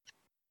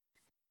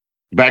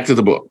 Back to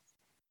the book.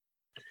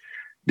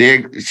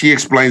 She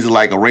explains it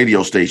like a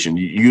radio station.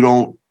 You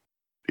don't,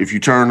 if you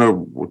turn to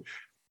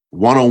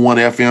 101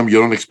 FM, you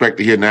don't expect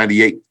to hear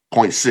 98.6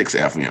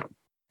 FM.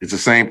 It's the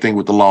same thing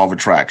with the law of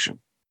attraction.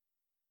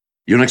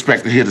 You don't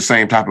expect to hear the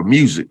same type of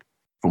music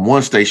from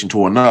one station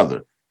to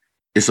another.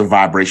 It's a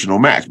vibrational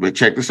match. But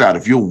check this out.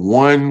 If you're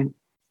one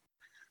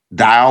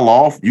dial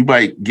off, you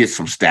might get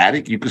some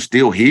static. You can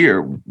still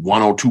hear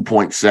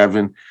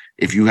 102.7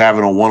 if you have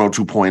it on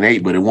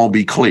 102.8, but it won't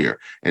be clear.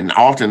 And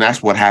often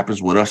that's what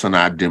happens with us in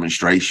our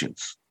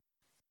demonstrations.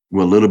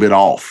 We're a little bit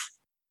off,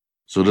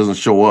 so it doesn't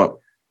show up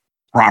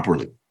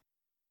properly.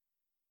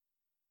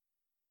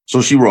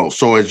 So she wrote,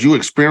 as your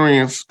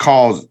experience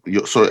causes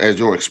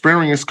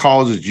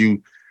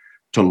you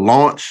to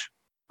launch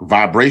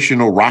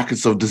vibrational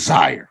rockets of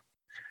desire,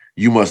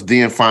 you must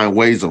then find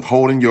ways of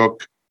holding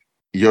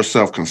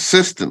yourself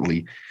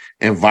consistently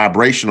in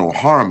vibrational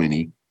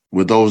harmony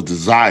with those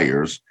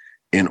desires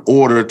in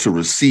order to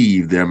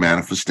receive their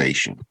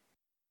manifestation.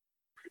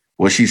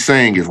 What she's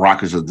saying is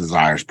rockets of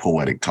desire is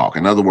poetic talk.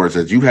 In other words,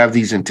 as you have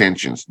these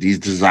intentions, these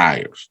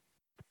desires,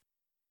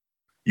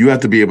 you have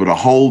to be able to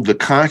hold the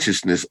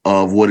consciousness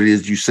of what it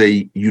is you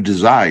say you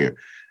desire,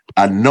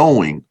 a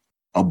knowing,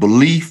 a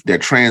belief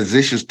that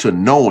transitions to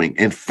knowing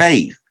and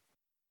faith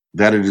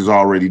that it is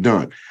already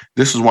done.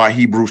 This is why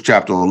Hebrews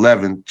chapter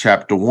 11,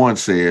 chapter 1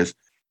 says,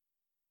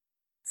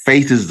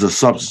 faith is the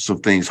substance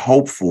of things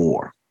hoped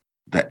for,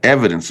 the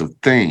evidence of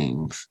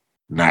things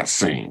not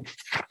seen.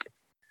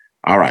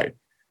 All right.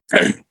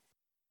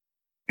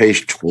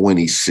 Page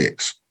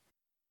 26.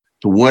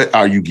 To what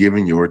are you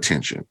giving your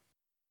attention?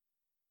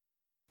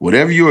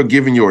 Whatever you are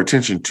giving your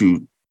attention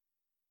to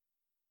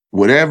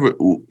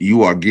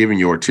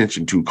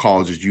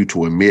causes you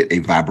to emit a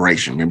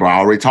vibration. Remember, I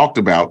already talked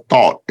about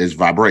thought as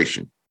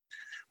vibration.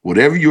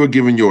 Whatever you are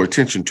giving your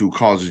attention to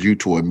causes you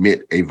to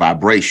emit a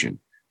vibration.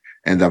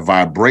 And the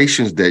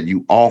vibrations that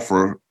you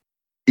offer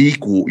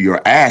equal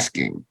your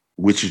asking,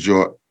 which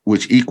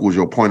equals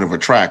your point of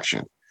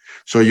attraction.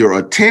 So your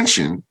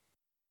attention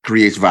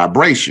creates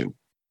vibration.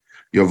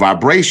 Your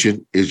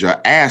vibration is your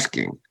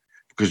asking,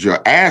 because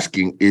your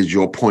asking is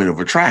your point of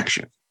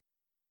attraction.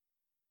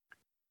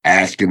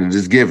 Asking it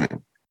is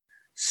given.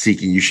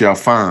 Seeking you shall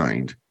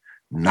find.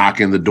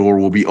 Knocking the door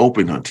will be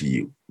opened unto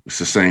you. It's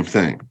the same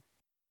thing.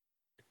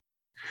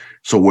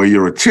 So where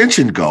your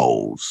attention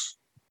goes,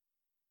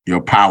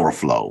 your power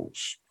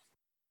flows.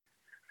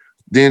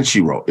 Then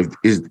she wrote,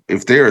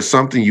 if there is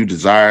something you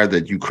desire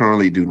that you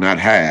currently do not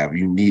have,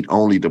 you need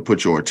only to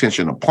put your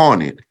attention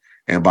upon it,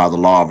 and by the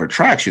law of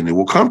attraction, it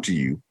will come to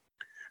you.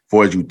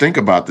 For as you think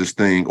about this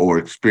thing or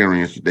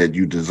experience that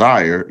you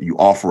desire, you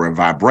offer a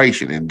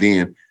vibration, and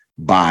then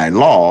by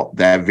law,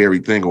 that very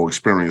thing or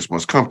experience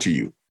must come to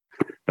you.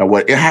 Now,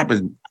 what it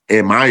happens,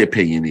 in my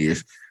opinion,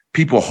 is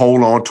people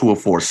hold on to it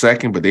for a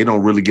second, but they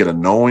don't really get a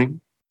knowing.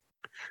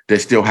 They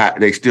still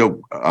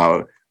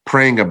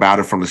praying about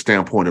it from the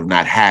standpoint of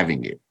not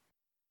having it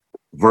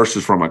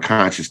versus from a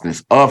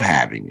consciousness of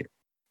having it.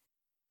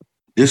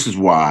 This is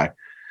why,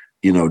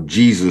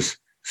 Jesus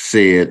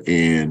said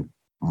in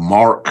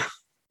Mark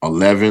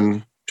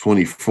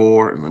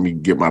 11:24, and let me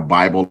get my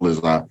Bible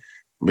as I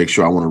make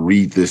sure I want to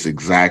read this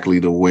exactly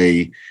the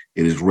way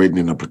it is written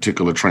in a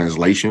particular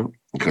translation,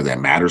 because that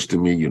matters to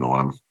me.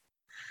 I'm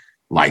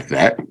like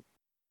that.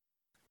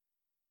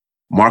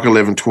 Mark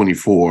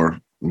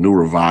 11:24, New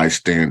Revised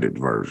Standard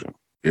Version.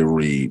 It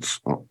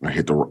reads, I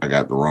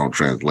got the wrong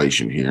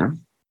translation here.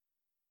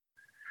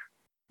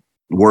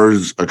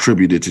 Words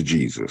attributed to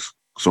Jesus.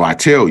 So I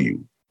tell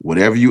you,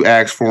 whatever you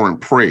ask for in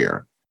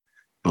prayer,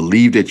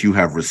 believe that you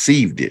have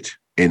received it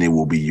and it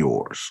will be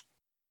yours.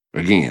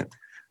 Again,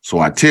 so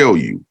I tell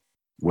you,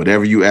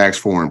 whatever you ask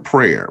for in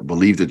prayer,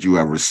 believe that you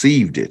have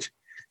received it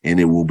and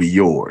it will be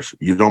yours.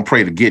 You don't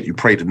pray to get, you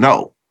pray to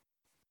know.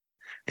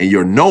 And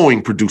your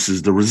knowing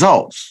produces the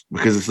results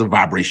because it's a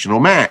vibrational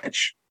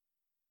match.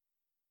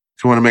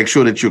 So I want to make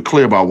sure that you're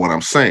clear about what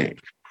I'm saying.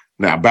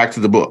 Now, back to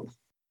the book.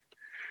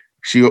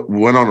 She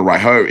went on to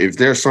write, however, if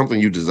there's something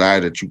you desire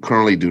that you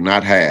currently do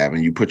not have,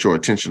 and you put your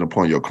attention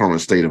upon your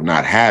current state of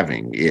not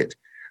having it,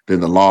 then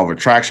the law of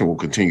attraction will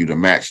continue to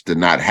match the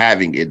not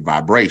having it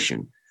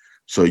vibration.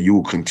 So you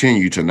will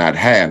continue to not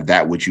have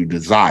that which you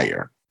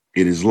desire.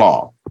 It is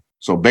law.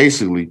 So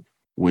basically,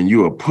 when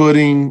you are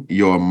putting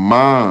your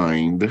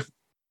mind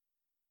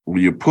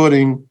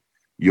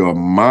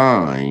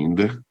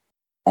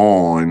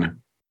on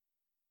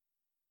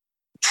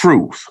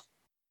truth,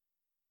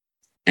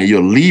 and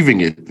you're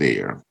leaving it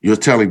there, you're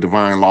telling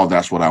divine law,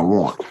 that's what I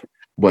want.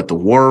 But the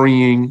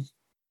worrying,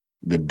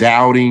 the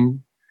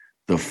doubting,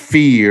 the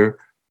fear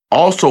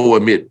also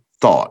emit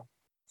thought,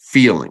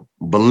 feeling,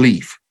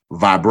 belief,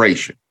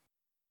 vibration.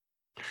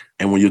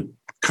 And when you're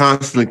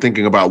constantly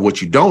thinking about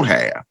what you don't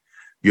have,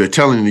 you're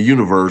telling the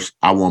universe,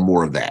 I want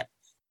more of that.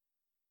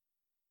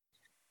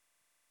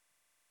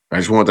 I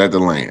just want that to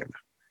land.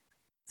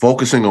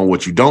 Focusing on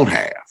what you don't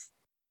have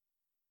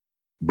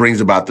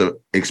brings about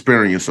the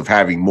experience of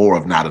having more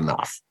of not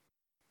enough.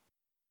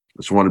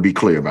 Just want to be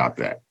clear about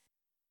that.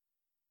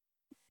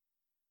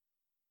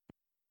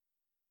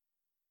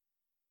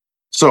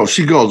 So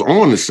she goes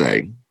on to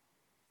say,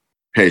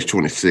 page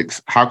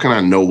 26, how can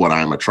I know what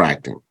I'm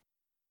attracting?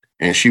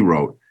 And she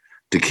wrote,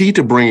 the key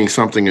to bringing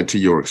something into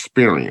your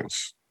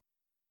experience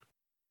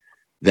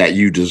that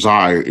you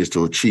desire is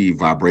to achieve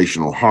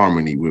vibrational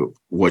harmony with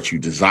what you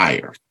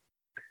desire.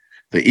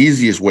 The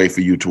easiest way for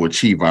you to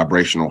achieve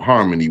vibrational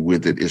harmony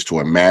with it is to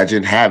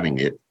imagine having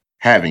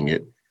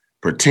it,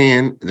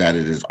 pretend that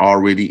it is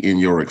already in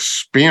your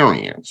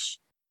experience.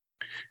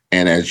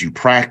 And as you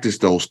practice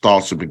those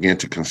thoughts and begin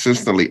to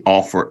consistently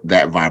offer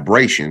that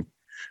vibration,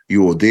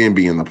 you will then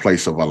be in the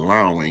place of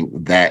allowing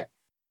that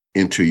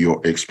into your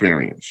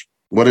experience.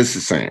 What is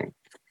it saying?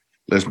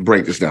 Let's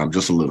break this down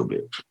just a little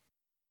bit.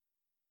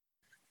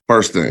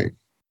 First thing,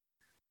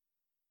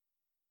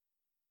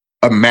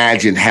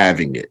 imagine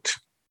having it.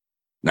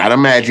 Not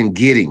imagine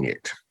getting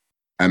it.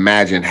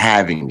 Imagine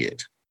having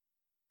it.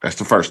 That's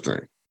the first thing.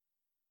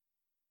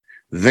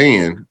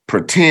 Then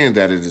pretend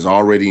that it is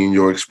already in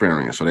your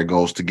experience. So that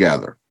goes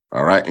together.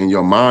 All right. In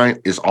your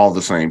mind, it's all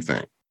the same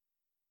thing.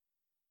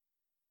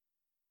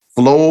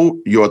 Flow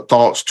your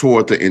thoughts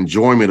toward the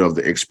enjoyment of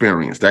the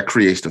experience. That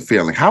creates the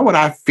feeling. How would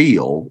I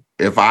feel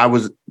if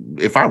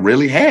I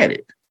really had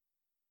it?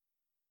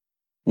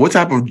 What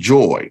type of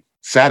joy,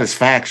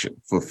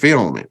 satisfaction,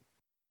 fulfillment?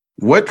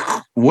 What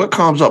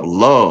comes up?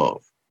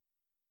 Love,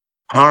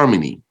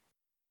 harmony,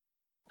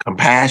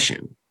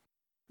 compassion,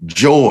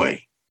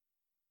 joy,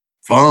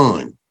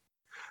 fun.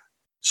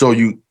 So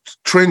you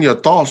trend your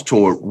thoughts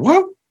toward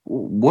what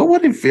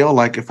would it feel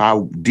like if I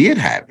did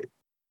have it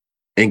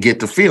and get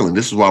the feeling?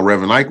 This is why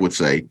Reverend Ike would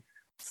say,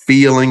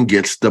 feeling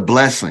gets the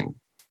blessing.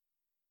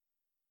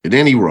 And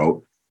then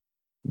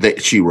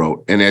she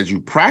wrote, and as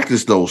you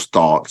practice those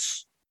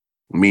thoughts,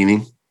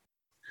 meaning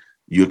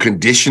you're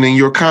conditioning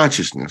your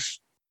consciousness,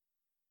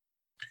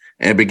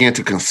 and begin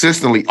to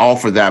consistently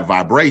offer that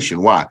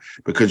vibration. Why?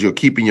 Because you're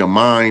keeping your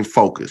mind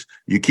focused.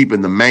 You're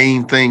keeping the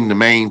main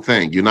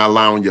thing. You're not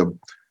allowing your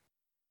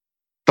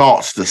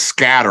thoughts to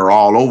scatter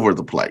all over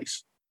the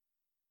place.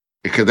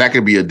 Because that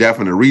could be a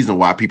definite reason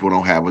why people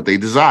don't have what they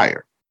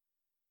desire.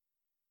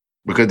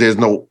 Because there's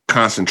no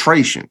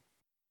concentration.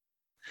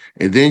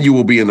 And then you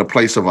will be in the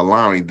place of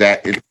allowing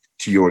that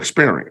to your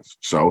experience.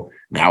 So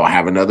now I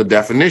have another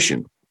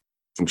definition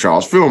from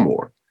Charles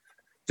Fillmore.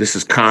 This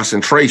is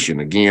concentration,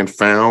 again,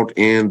 found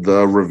in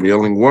the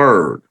Revealing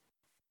Word.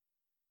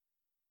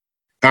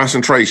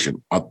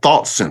 Concentration, a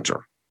thought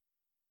center,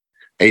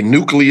 a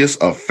nucleus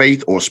of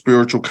faith or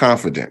spiritual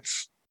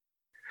confidence,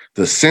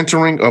 the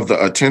centering of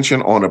the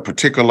attention on a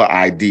particular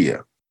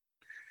idea.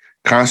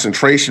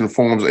 Concentration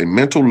forms a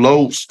mental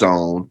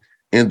lodestone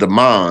in the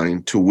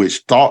mind to which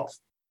thought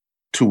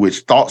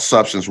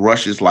substance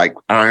rushes like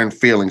iron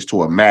filings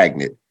to a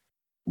magnet,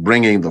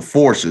 bringing the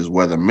forces,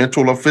 whether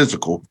mental or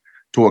physical,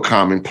 to a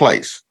common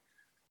place.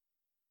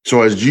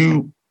 So as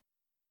you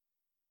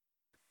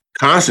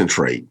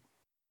concentrate,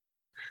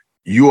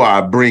 you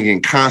are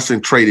bringing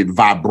concentrated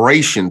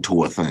vibration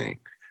to a thing,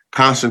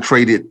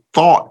 concentrated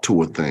thought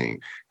to a thing,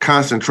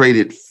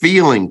 concentrated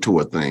feeling to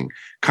a thing,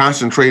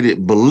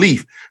 concentrated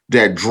belief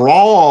that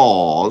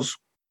draws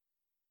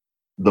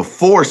the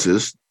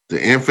forces,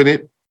 the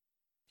infinite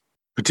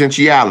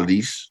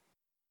potentialities,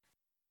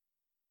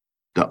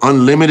 the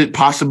unlimited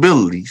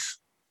possibilities,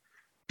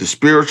 the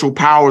spiritual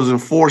powers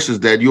and forces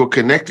that you're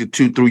connected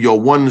to through your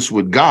oneness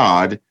with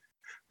God,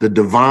 the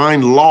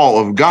divine law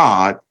of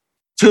God,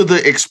 to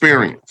the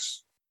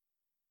experience.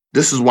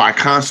 This is why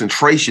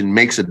concentration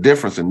makes a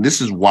difference. And this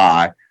is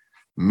why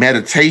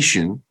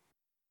meditation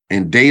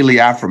and daily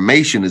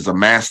affirmation is a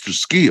master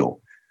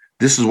skill.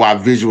 This is why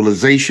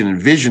visualization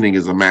and visioning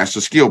is a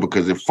master skill,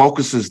 because it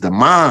focuses the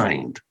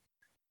mind.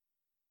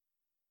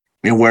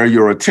 And where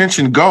your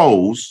attention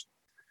goes,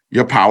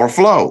 your power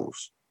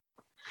flows.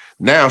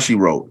 Now, she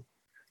wrote,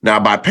 now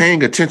by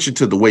paying attention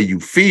to the way you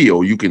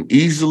feel, you can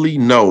easily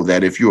know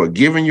that if you are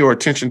giving your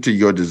attention to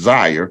your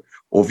desire,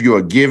 or if you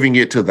are giving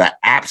it to the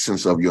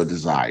absence of your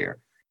desire.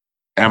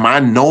 Am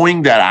I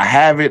knowing that I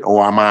have it,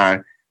 or am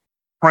I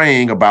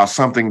praying about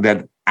something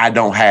that I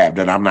don't have,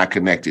 that I'm not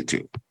connected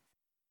to?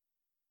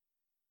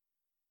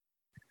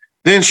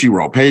 Then she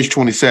wrote, page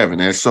 27,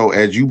 and so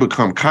as you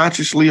become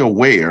consciously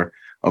aware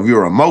of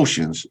your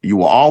emotions, you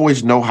will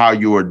always know how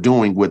you are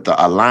doing with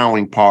the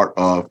allowing part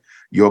of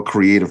your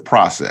creative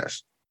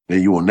process.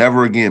 And you will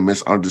never again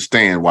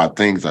misunderstand why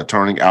things are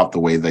turning out the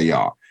way they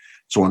are.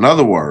 So in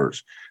other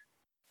words,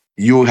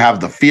 you'll have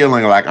the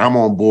feeling like I'm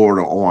on board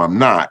or I'm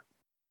not.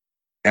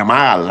 Am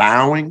I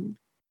allowing?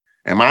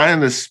 Am I in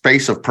the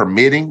space of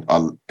permitting,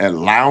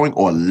 allowing,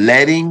 or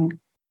letting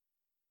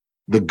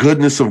the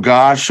goodness of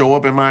God show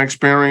up in my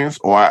experience?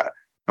 Or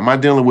am I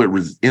dealing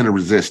with inner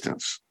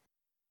resistance?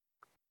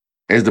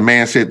 As the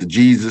man said to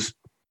Jesus,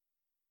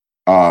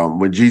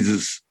 when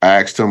Jesus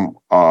asked him,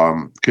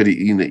 could he,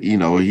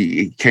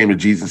 he came to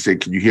Jesus and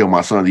said, can you heal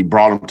my son? He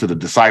brought him to the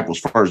disciples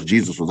first.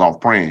 Jesus was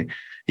off praying.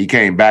 He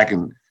came back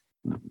and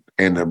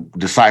the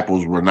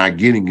disciples were not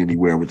getting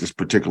anywhere with this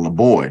particular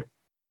boy.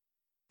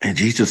 And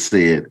Jesus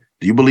said,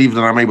 do you believe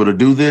that I'm able to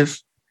do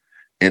this?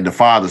 And the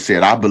father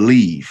said, I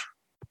believe.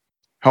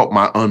 Help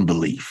my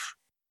unbelief.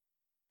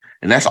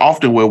 And that's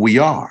often where we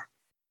are.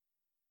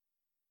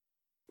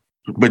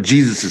 But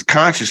Jesus's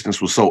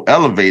consciousness was so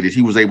elevated,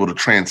 he was able to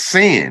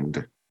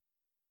transcend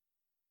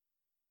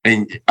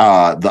and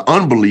the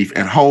unbelief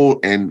and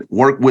hold and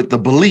work with the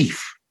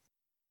belief.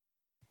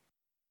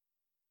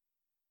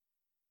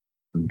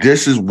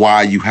 This is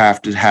why you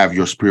have to have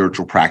your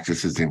spiritual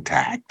practices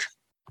intact.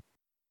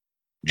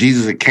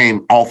 Jesus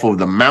came off of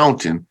the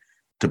mountain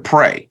to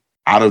pray,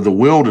 out of the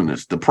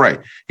wilderness to pray.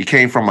 He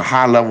came from a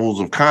high levels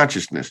of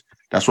consciousness.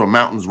 That's what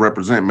mountains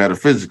represent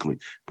metaphysically.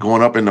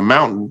 Going up in the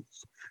mountain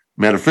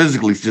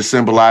metaphysically just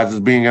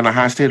symbolizes being in a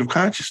high state of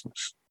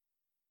consciousness.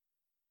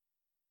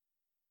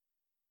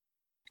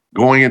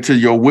 Going into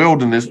your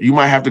wilderness, you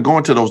might have to go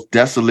into those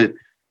desolate,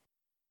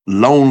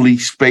 lonely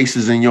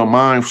spaces in your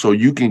mind so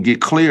you can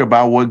get clear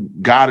about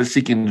what God is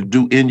seeking to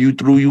do in you,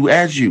 through you,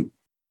 as you.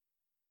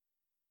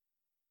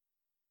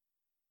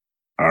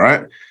 All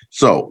right.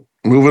 So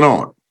moving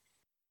on.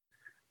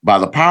 By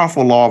the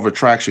powerful law of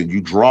attraction, you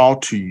draw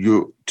to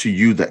you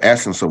the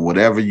essence of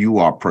whatever you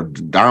are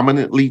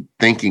predominantly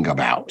thinking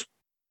about.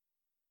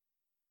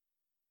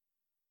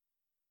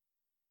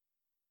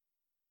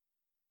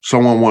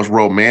 Someone once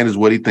wrote, man is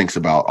what he thinks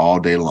about all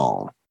day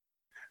long.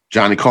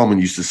 Johnny Coleman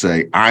used to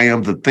say, I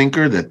am the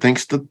thinker that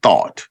thinks the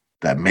thought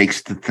that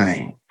makes the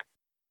thing.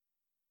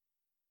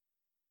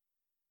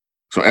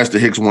 So Esther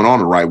Hicks went on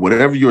to write,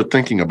 whatever you're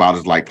thinking about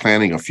is like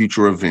planning a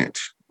future event.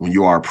 When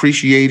you are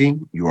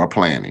appreciating, you are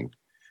planning.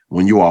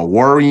 When you are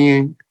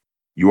worrying,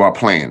 you are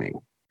planning.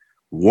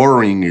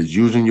 Worrying is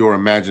using your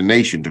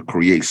imagination to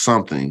create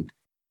something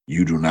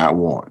you do not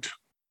want.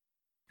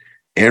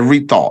 Every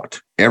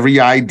thought, every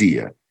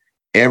idea,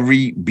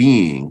 every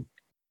being,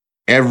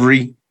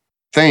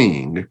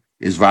 everything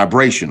is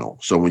vibrational.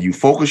 So when you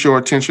focus your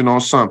attention on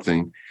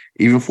something,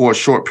 even for a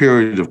short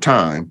period of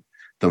time,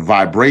 the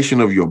vibration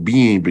of your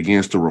being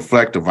begins to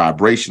reflect the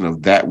vibration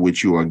of that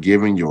which you are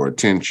giving your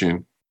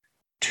attention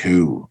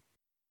to.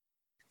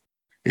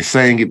 It's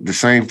saying it the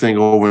same thing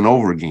over and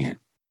over again.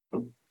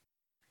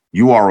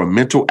 You are a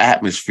mental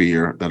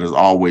atmosphere that is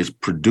always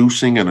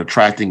producing and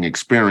attracting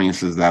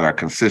experiences that are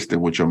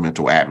consistent with your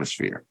mental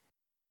atmosphere,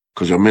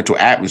 because your mental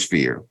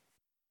atmosphere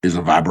is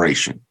a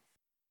vibration.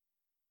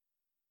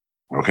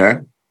 Okay?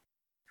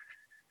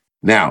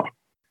 Now,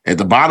 at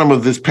the bottom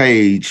of this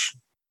page,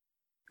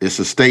 it's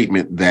a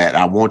statement that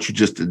I want you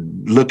just to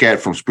look at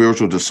from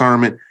spiritual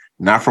discernment,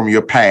 not from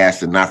your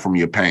past and not from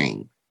your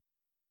pain.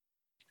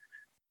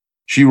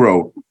 She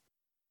wrote,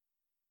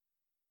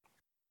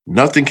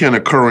 nothing can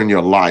occur in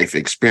your life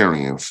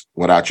experience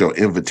without your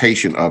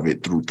invitation of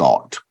it through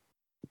thought.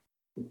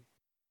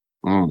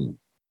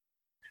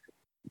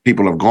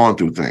 People have gone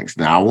through things.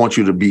 Now, I want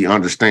you to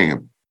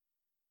understand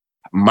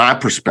my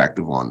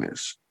perspective on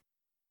this.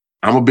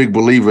 I'm a big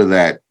believer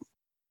that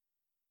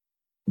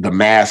the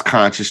mass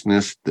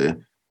consciousness,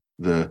 the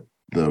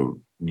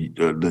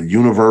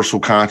universal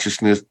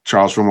consciousness,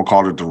 Charles Fillmore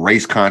called it the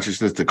race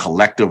consciousness, the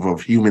collective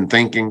of human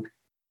thinking,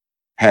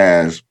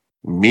 has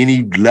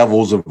many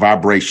levels of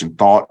vibration,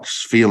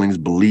 thoughts, feelings,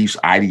 beliefs,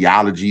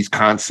 ideologies,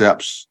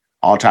 concepts,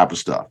 all type of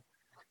stuff.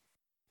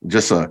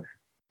 Just a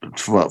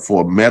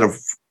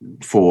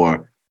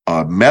metaphor,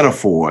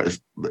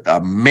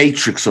 a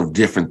matrix of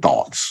different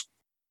thoughts.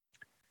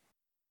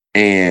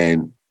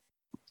 And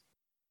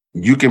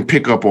you can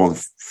pick up on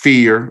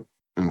fear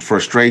and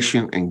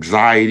frustration,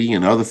 anxiety,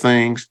 and other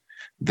things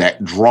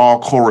that draw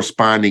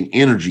corresponding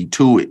energy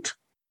to it.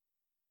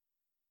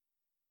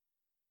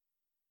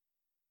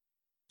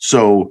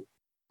 So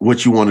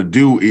what you want to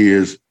do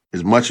is,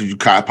 as much as you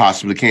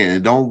possibly can,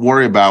 and don't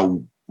worry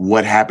about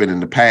what happened in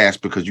the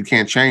past, because you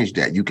can't change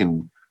that. You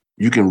can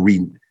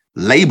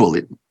relabel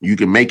it. You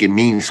can make it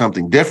mean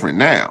something different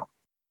now.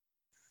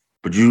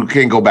 But you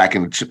can't go back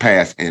in the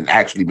past and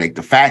actually make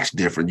the facts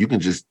different. You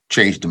can just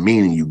change the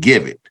meaning you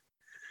give it.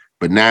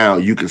 But now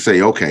you can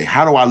say, okay,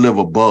 how do I live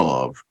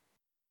above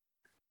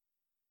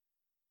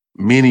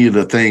many of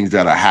the things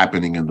that are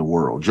happening in the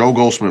world? Joe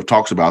Goldsmith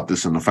talks about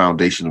this in The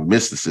Foundation of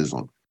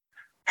Mysticism,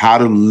 how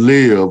to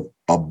live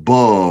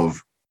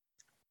above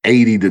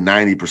 80 to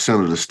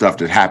 90% of the stuff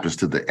that happens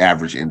to the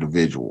average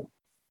individual.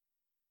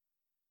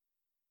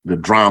 The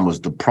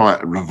dramas, the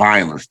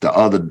violence, the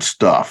other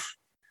stuff,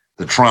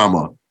 the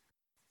trauma.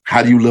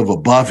 How do you live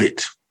above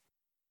it?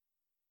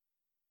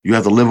 You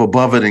have to live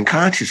above it in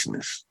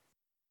consciousness.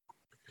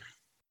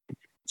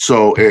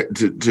 So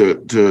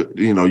to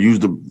use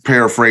the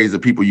paraphrase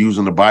that people use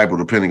in the Bible,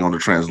 depending on the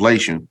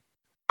translation,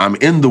 I'm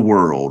in the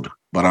world,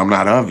 but I'm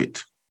not of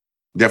it.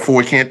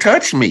 Therefore, it can't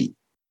touch me.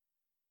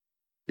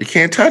 It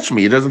can't touch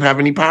me. It doesn't have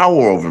any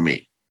power over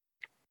me.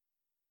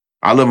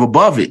 I live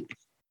above it.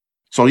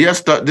 So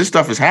yes, this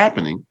stuff is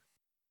happening,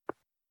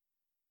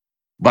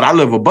 but I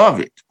live above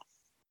it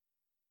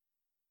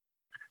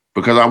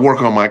because I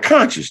work on my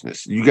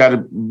consciousness. You got to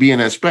be in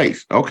that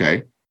space.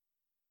 Okay.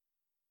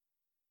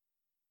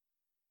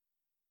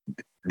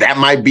 That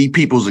might be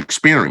people's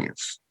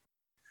experience.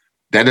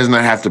 That does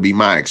not have to be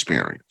my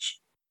experience.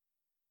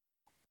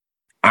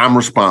 I'm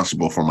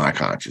responsible for my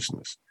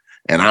consciousness,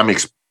 and I'm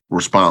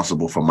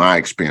responsible for my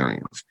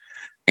experience.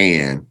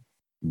 And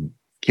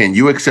can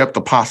you accept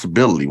the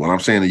possibility? What I'm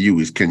saying to you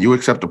is, can you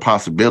accept the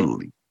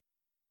possibility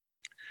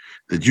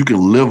that you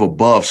can live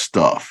above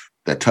stuff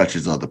that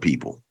touches other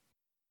people?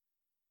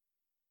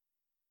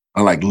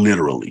 I like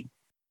literally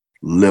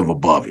live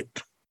above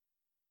it.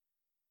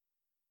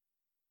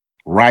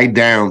 Right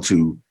down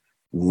to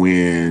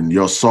when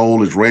your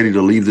soul is ready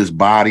to leave this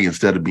body,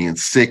 instead of being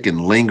sick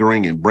and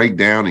lingering and break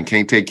down and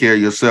can't take care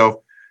of yourself,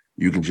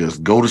 you can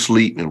just go to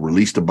sleep and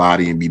release the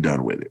body and be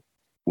done with it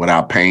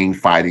without pain,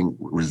 fighting,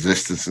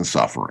 resistance, and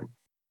suffering.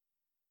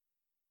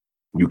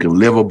 You can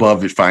live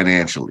above it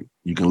financially.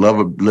 You can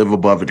live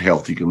above it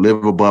health. You can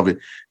live above it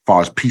as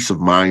far as peace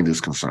of mind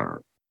is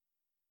concerned,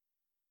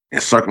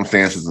 and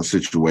circumstances and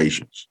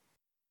situations.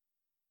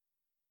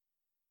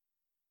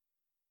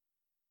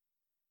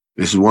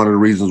 This is one of the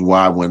reasons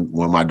why when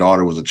my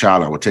daughter was a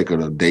child, I would take her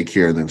to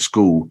daycare and then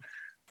school.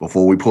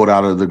 Before we pulled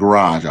out of the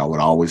garage,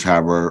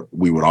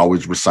 we would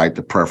always recite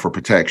the prayer for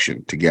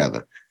protection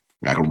together.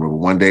 I can remember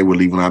one day we're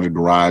leaving out of the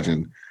garage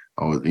and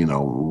I was,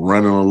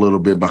 running a little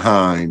bit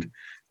behind,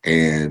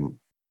 and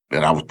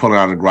I was pulling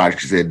out of the garage.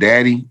 She said,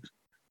 "Daddy,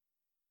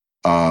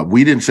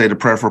 we didn't say the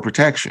prayer for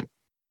protection,"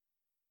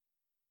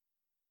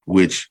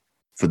 which,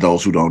 for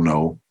those who don't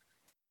know,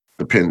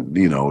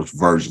 it's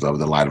versions of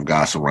the light of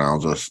God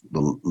surrounds us,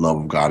 the love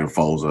of God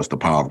enfolds us, the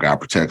power of God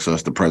protects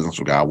us, the presence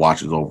of God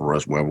watches over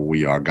us wherever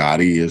we are.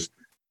 God is.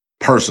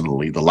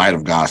 Personally, the light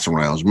of God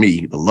surrounds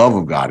me, the love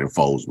of God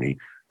enfolds me,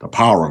 the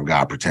power of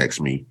God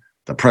protects me,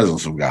 the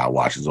presence of God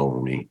watches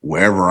over me.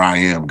 Wherever I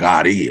am,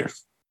 God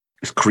is.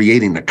 It's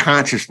creating the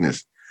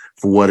consciousness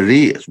for what it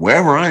is.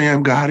 Wherever I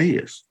am, God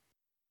is.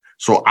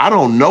 So I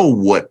don't know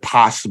what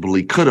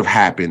possibly could have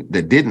happened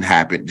that didn't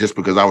happen just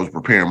because I was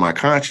preparing my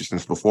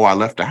consciousness before I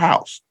left the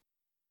house.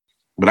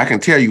 But I can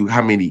tell you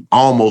how many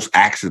almost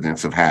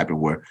accidents have happened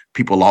where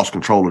people lost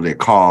control of their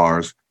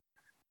cars.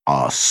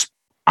 I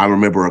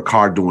remember a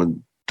car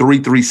doing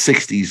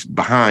 360s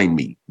behind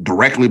me,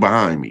 directly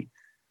behind me,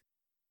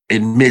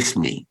 and missed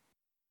me.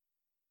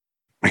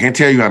 I can't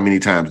tell you how many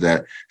times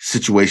that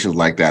situations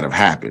like that have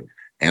happened.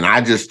 And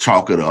I just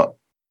chalk it up,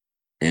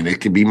 and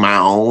it can be my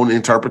own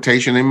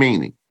interpretation and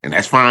meaning. And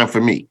that's fine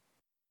for me.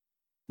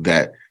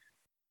 That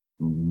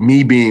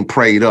me being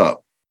prayed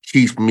up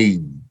keeps me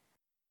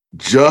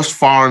just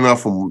far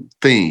enough from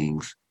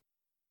things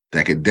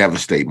that could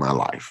devastate my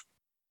life.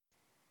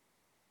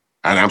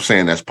 And I'm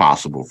saying that's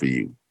possible for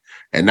you.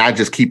 And not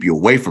just keep you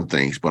away from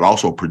things, but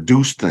also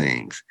produce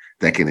things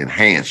that can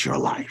enhance your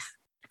life.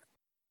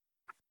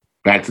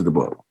 Back to the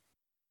book.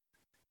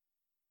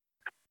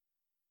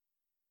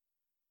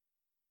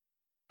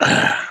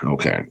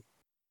 Okay.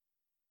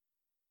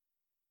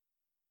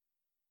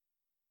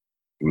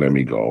 Let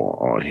me go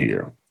on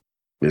here.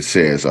 It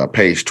says,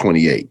 page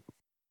 28,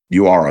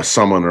 you are a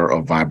summoner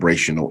of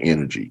vibrational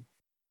energy.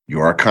 You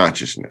are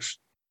consciousness.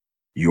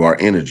 You are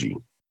energy.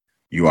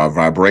 You are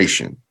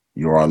vibration.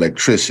 You are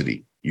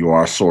electricity. You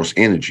are source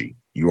energy.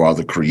 You are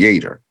the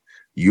creator.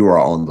 You are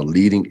on the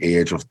leading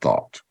edge of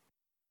thought.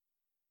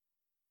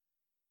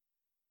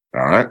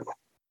 All right.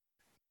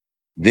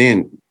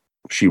 Then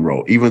she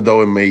wrote, even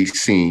though it may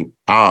seem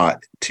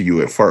odd to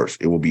you at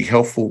first, it will be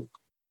helpful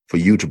for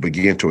you to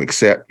begin to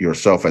accept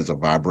yourself as a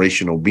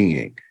vibrational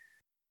being.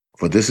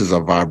 For this is a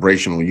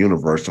vibrational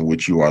universe in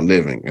which you are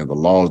living, and the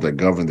laws that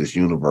govern this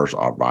universe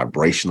are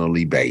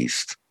vibrationally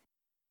based.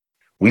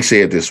 We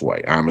say it this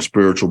way: I'm a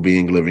spiritual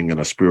being living in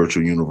a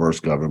spiritual universe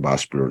governed by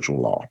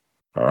spiritual law.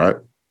 All right.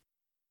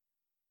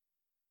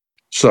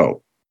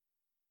 So,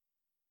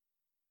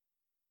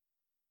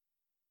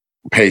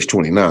 page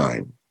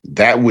 29,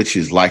 that which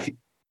is like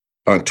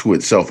unto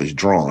itself is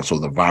drawn. So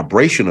the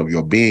vibration of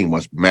your being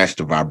must match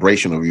the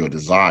vibration of your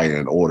desire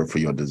in order for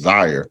your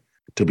desire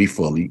to be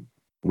fully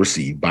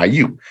received by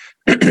you.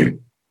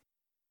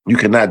 You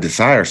cannot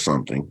desire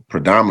something,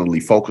 predominantly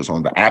focus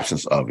on the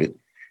absence of it,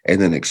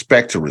 and then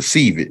expect to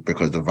receive it,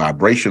 because the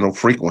vibrational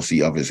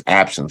frequency of its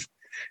absence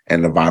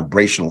and the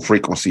vibrational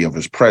frequency of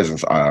its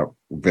presence are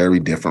very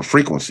different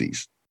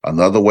frequencies.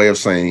 Another way of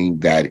saying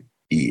that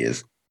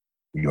is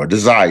your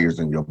desires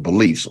and your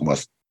beliefs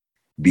must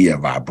be a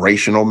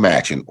vibrational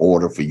match in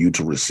order for you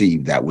to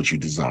receive that which you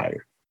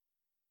desire.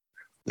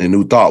 In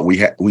New Thought,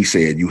 we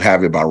said you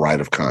have it by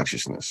right of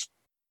consciousness.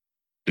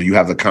 Do you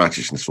have the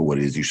consciousness for what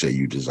it is you say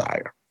you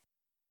desire?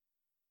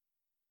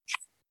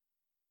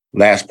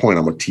 Last point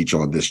I'm going to teach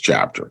on this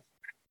chapter.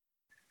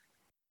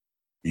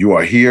 You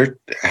are here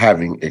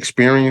having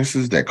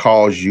experiences that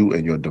cause you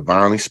in your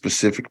divinely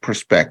specific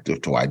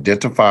perspective to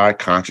identify,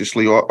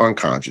 consciously or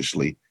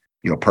unconsciously,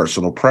 your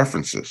personal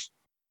preferences.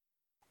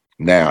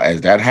 Now,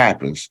 as that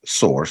happens,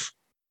 Source,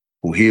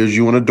 who hears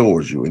you and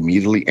adores you,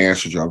 immediately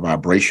answers your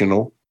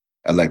vibrational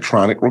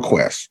electronic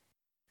requests,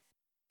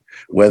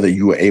 whether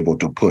you are able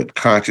to put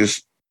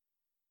conscious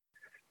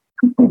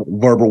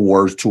verbal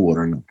words to it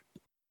or not.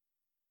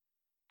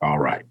 All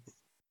right.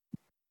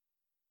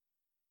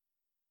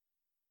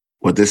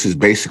 What this is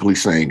basically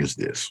saying is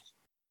this: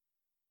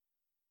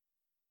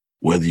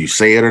 whether you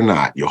say it or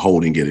not, you're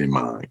holding it in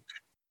mind.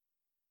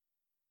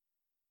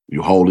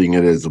 You're holding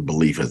it as a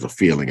belief, as a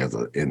feeling, as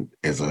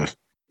a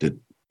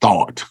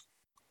thought.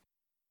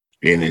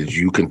 And as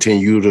you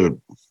continue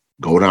to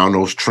go down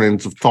those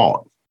trends of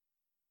thought,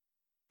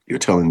 you're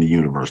telling the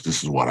universe,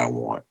 this is what I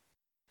want.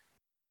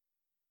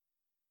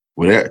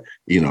 Whatever,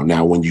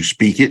 now when you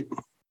speak it,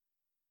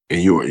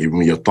 and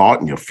your thought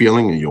and your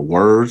feeling and your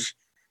words,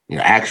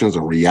 your actions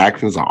and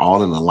reactions are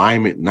all in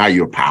alignment, now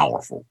you're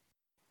powerful.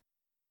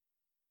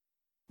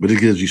 But it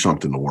gives you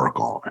something to work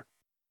on.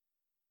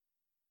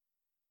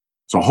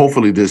 So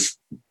hopefully this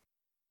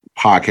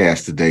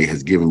podcast today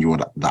has given you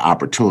the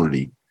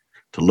opportunity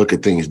to look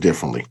at things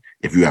differently.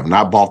 If you have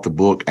not bought the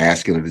book,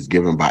 Asking It is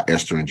Given by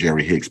Esther and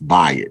Jerry Hicks,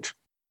 buy it.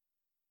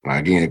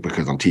 Again,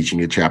 because I'm teaching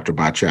you chapter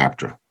by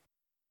chapter.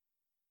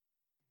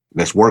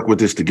 Let's work with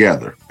this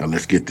together and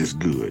let's get this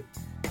good.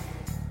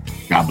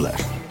 God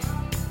bless.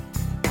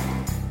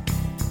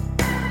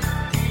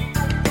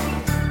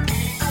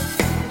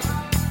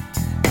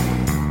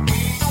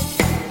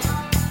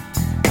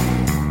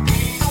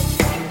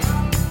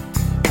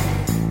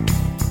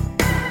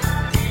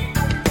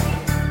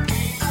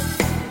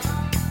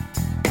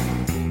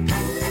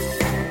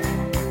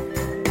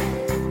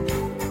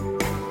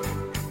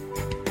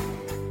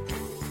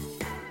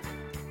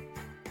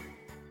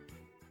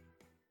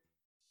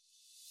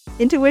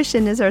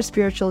 Intuition is our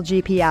spiritual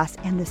GPS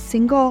and the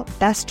single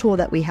best tool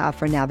that we have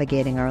for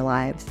navigating our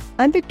lives.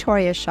 I'm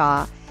Victoria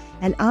Shaw,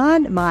 and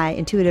on my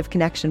Intuitive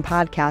Connection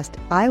podcast,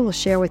 I will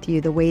share with you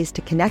the ways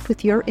to connect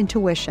with your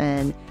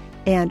intuition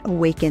and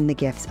awaken the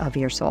gifts of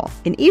your soul.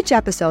 In each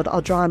episode,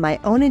 I'll draw on my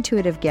own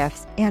intuitive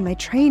gifts and my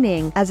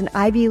training as an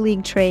Ivy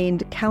League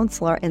trained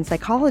counselor and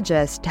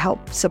psychologist to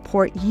help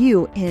support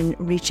you in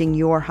reaching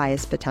your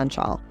highest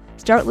potential.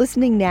 Start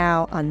listening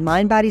now on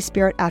Mind, Body,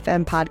 Spirit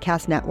FM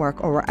Podcast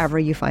Network or wherever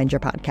you find your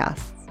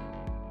podcasts.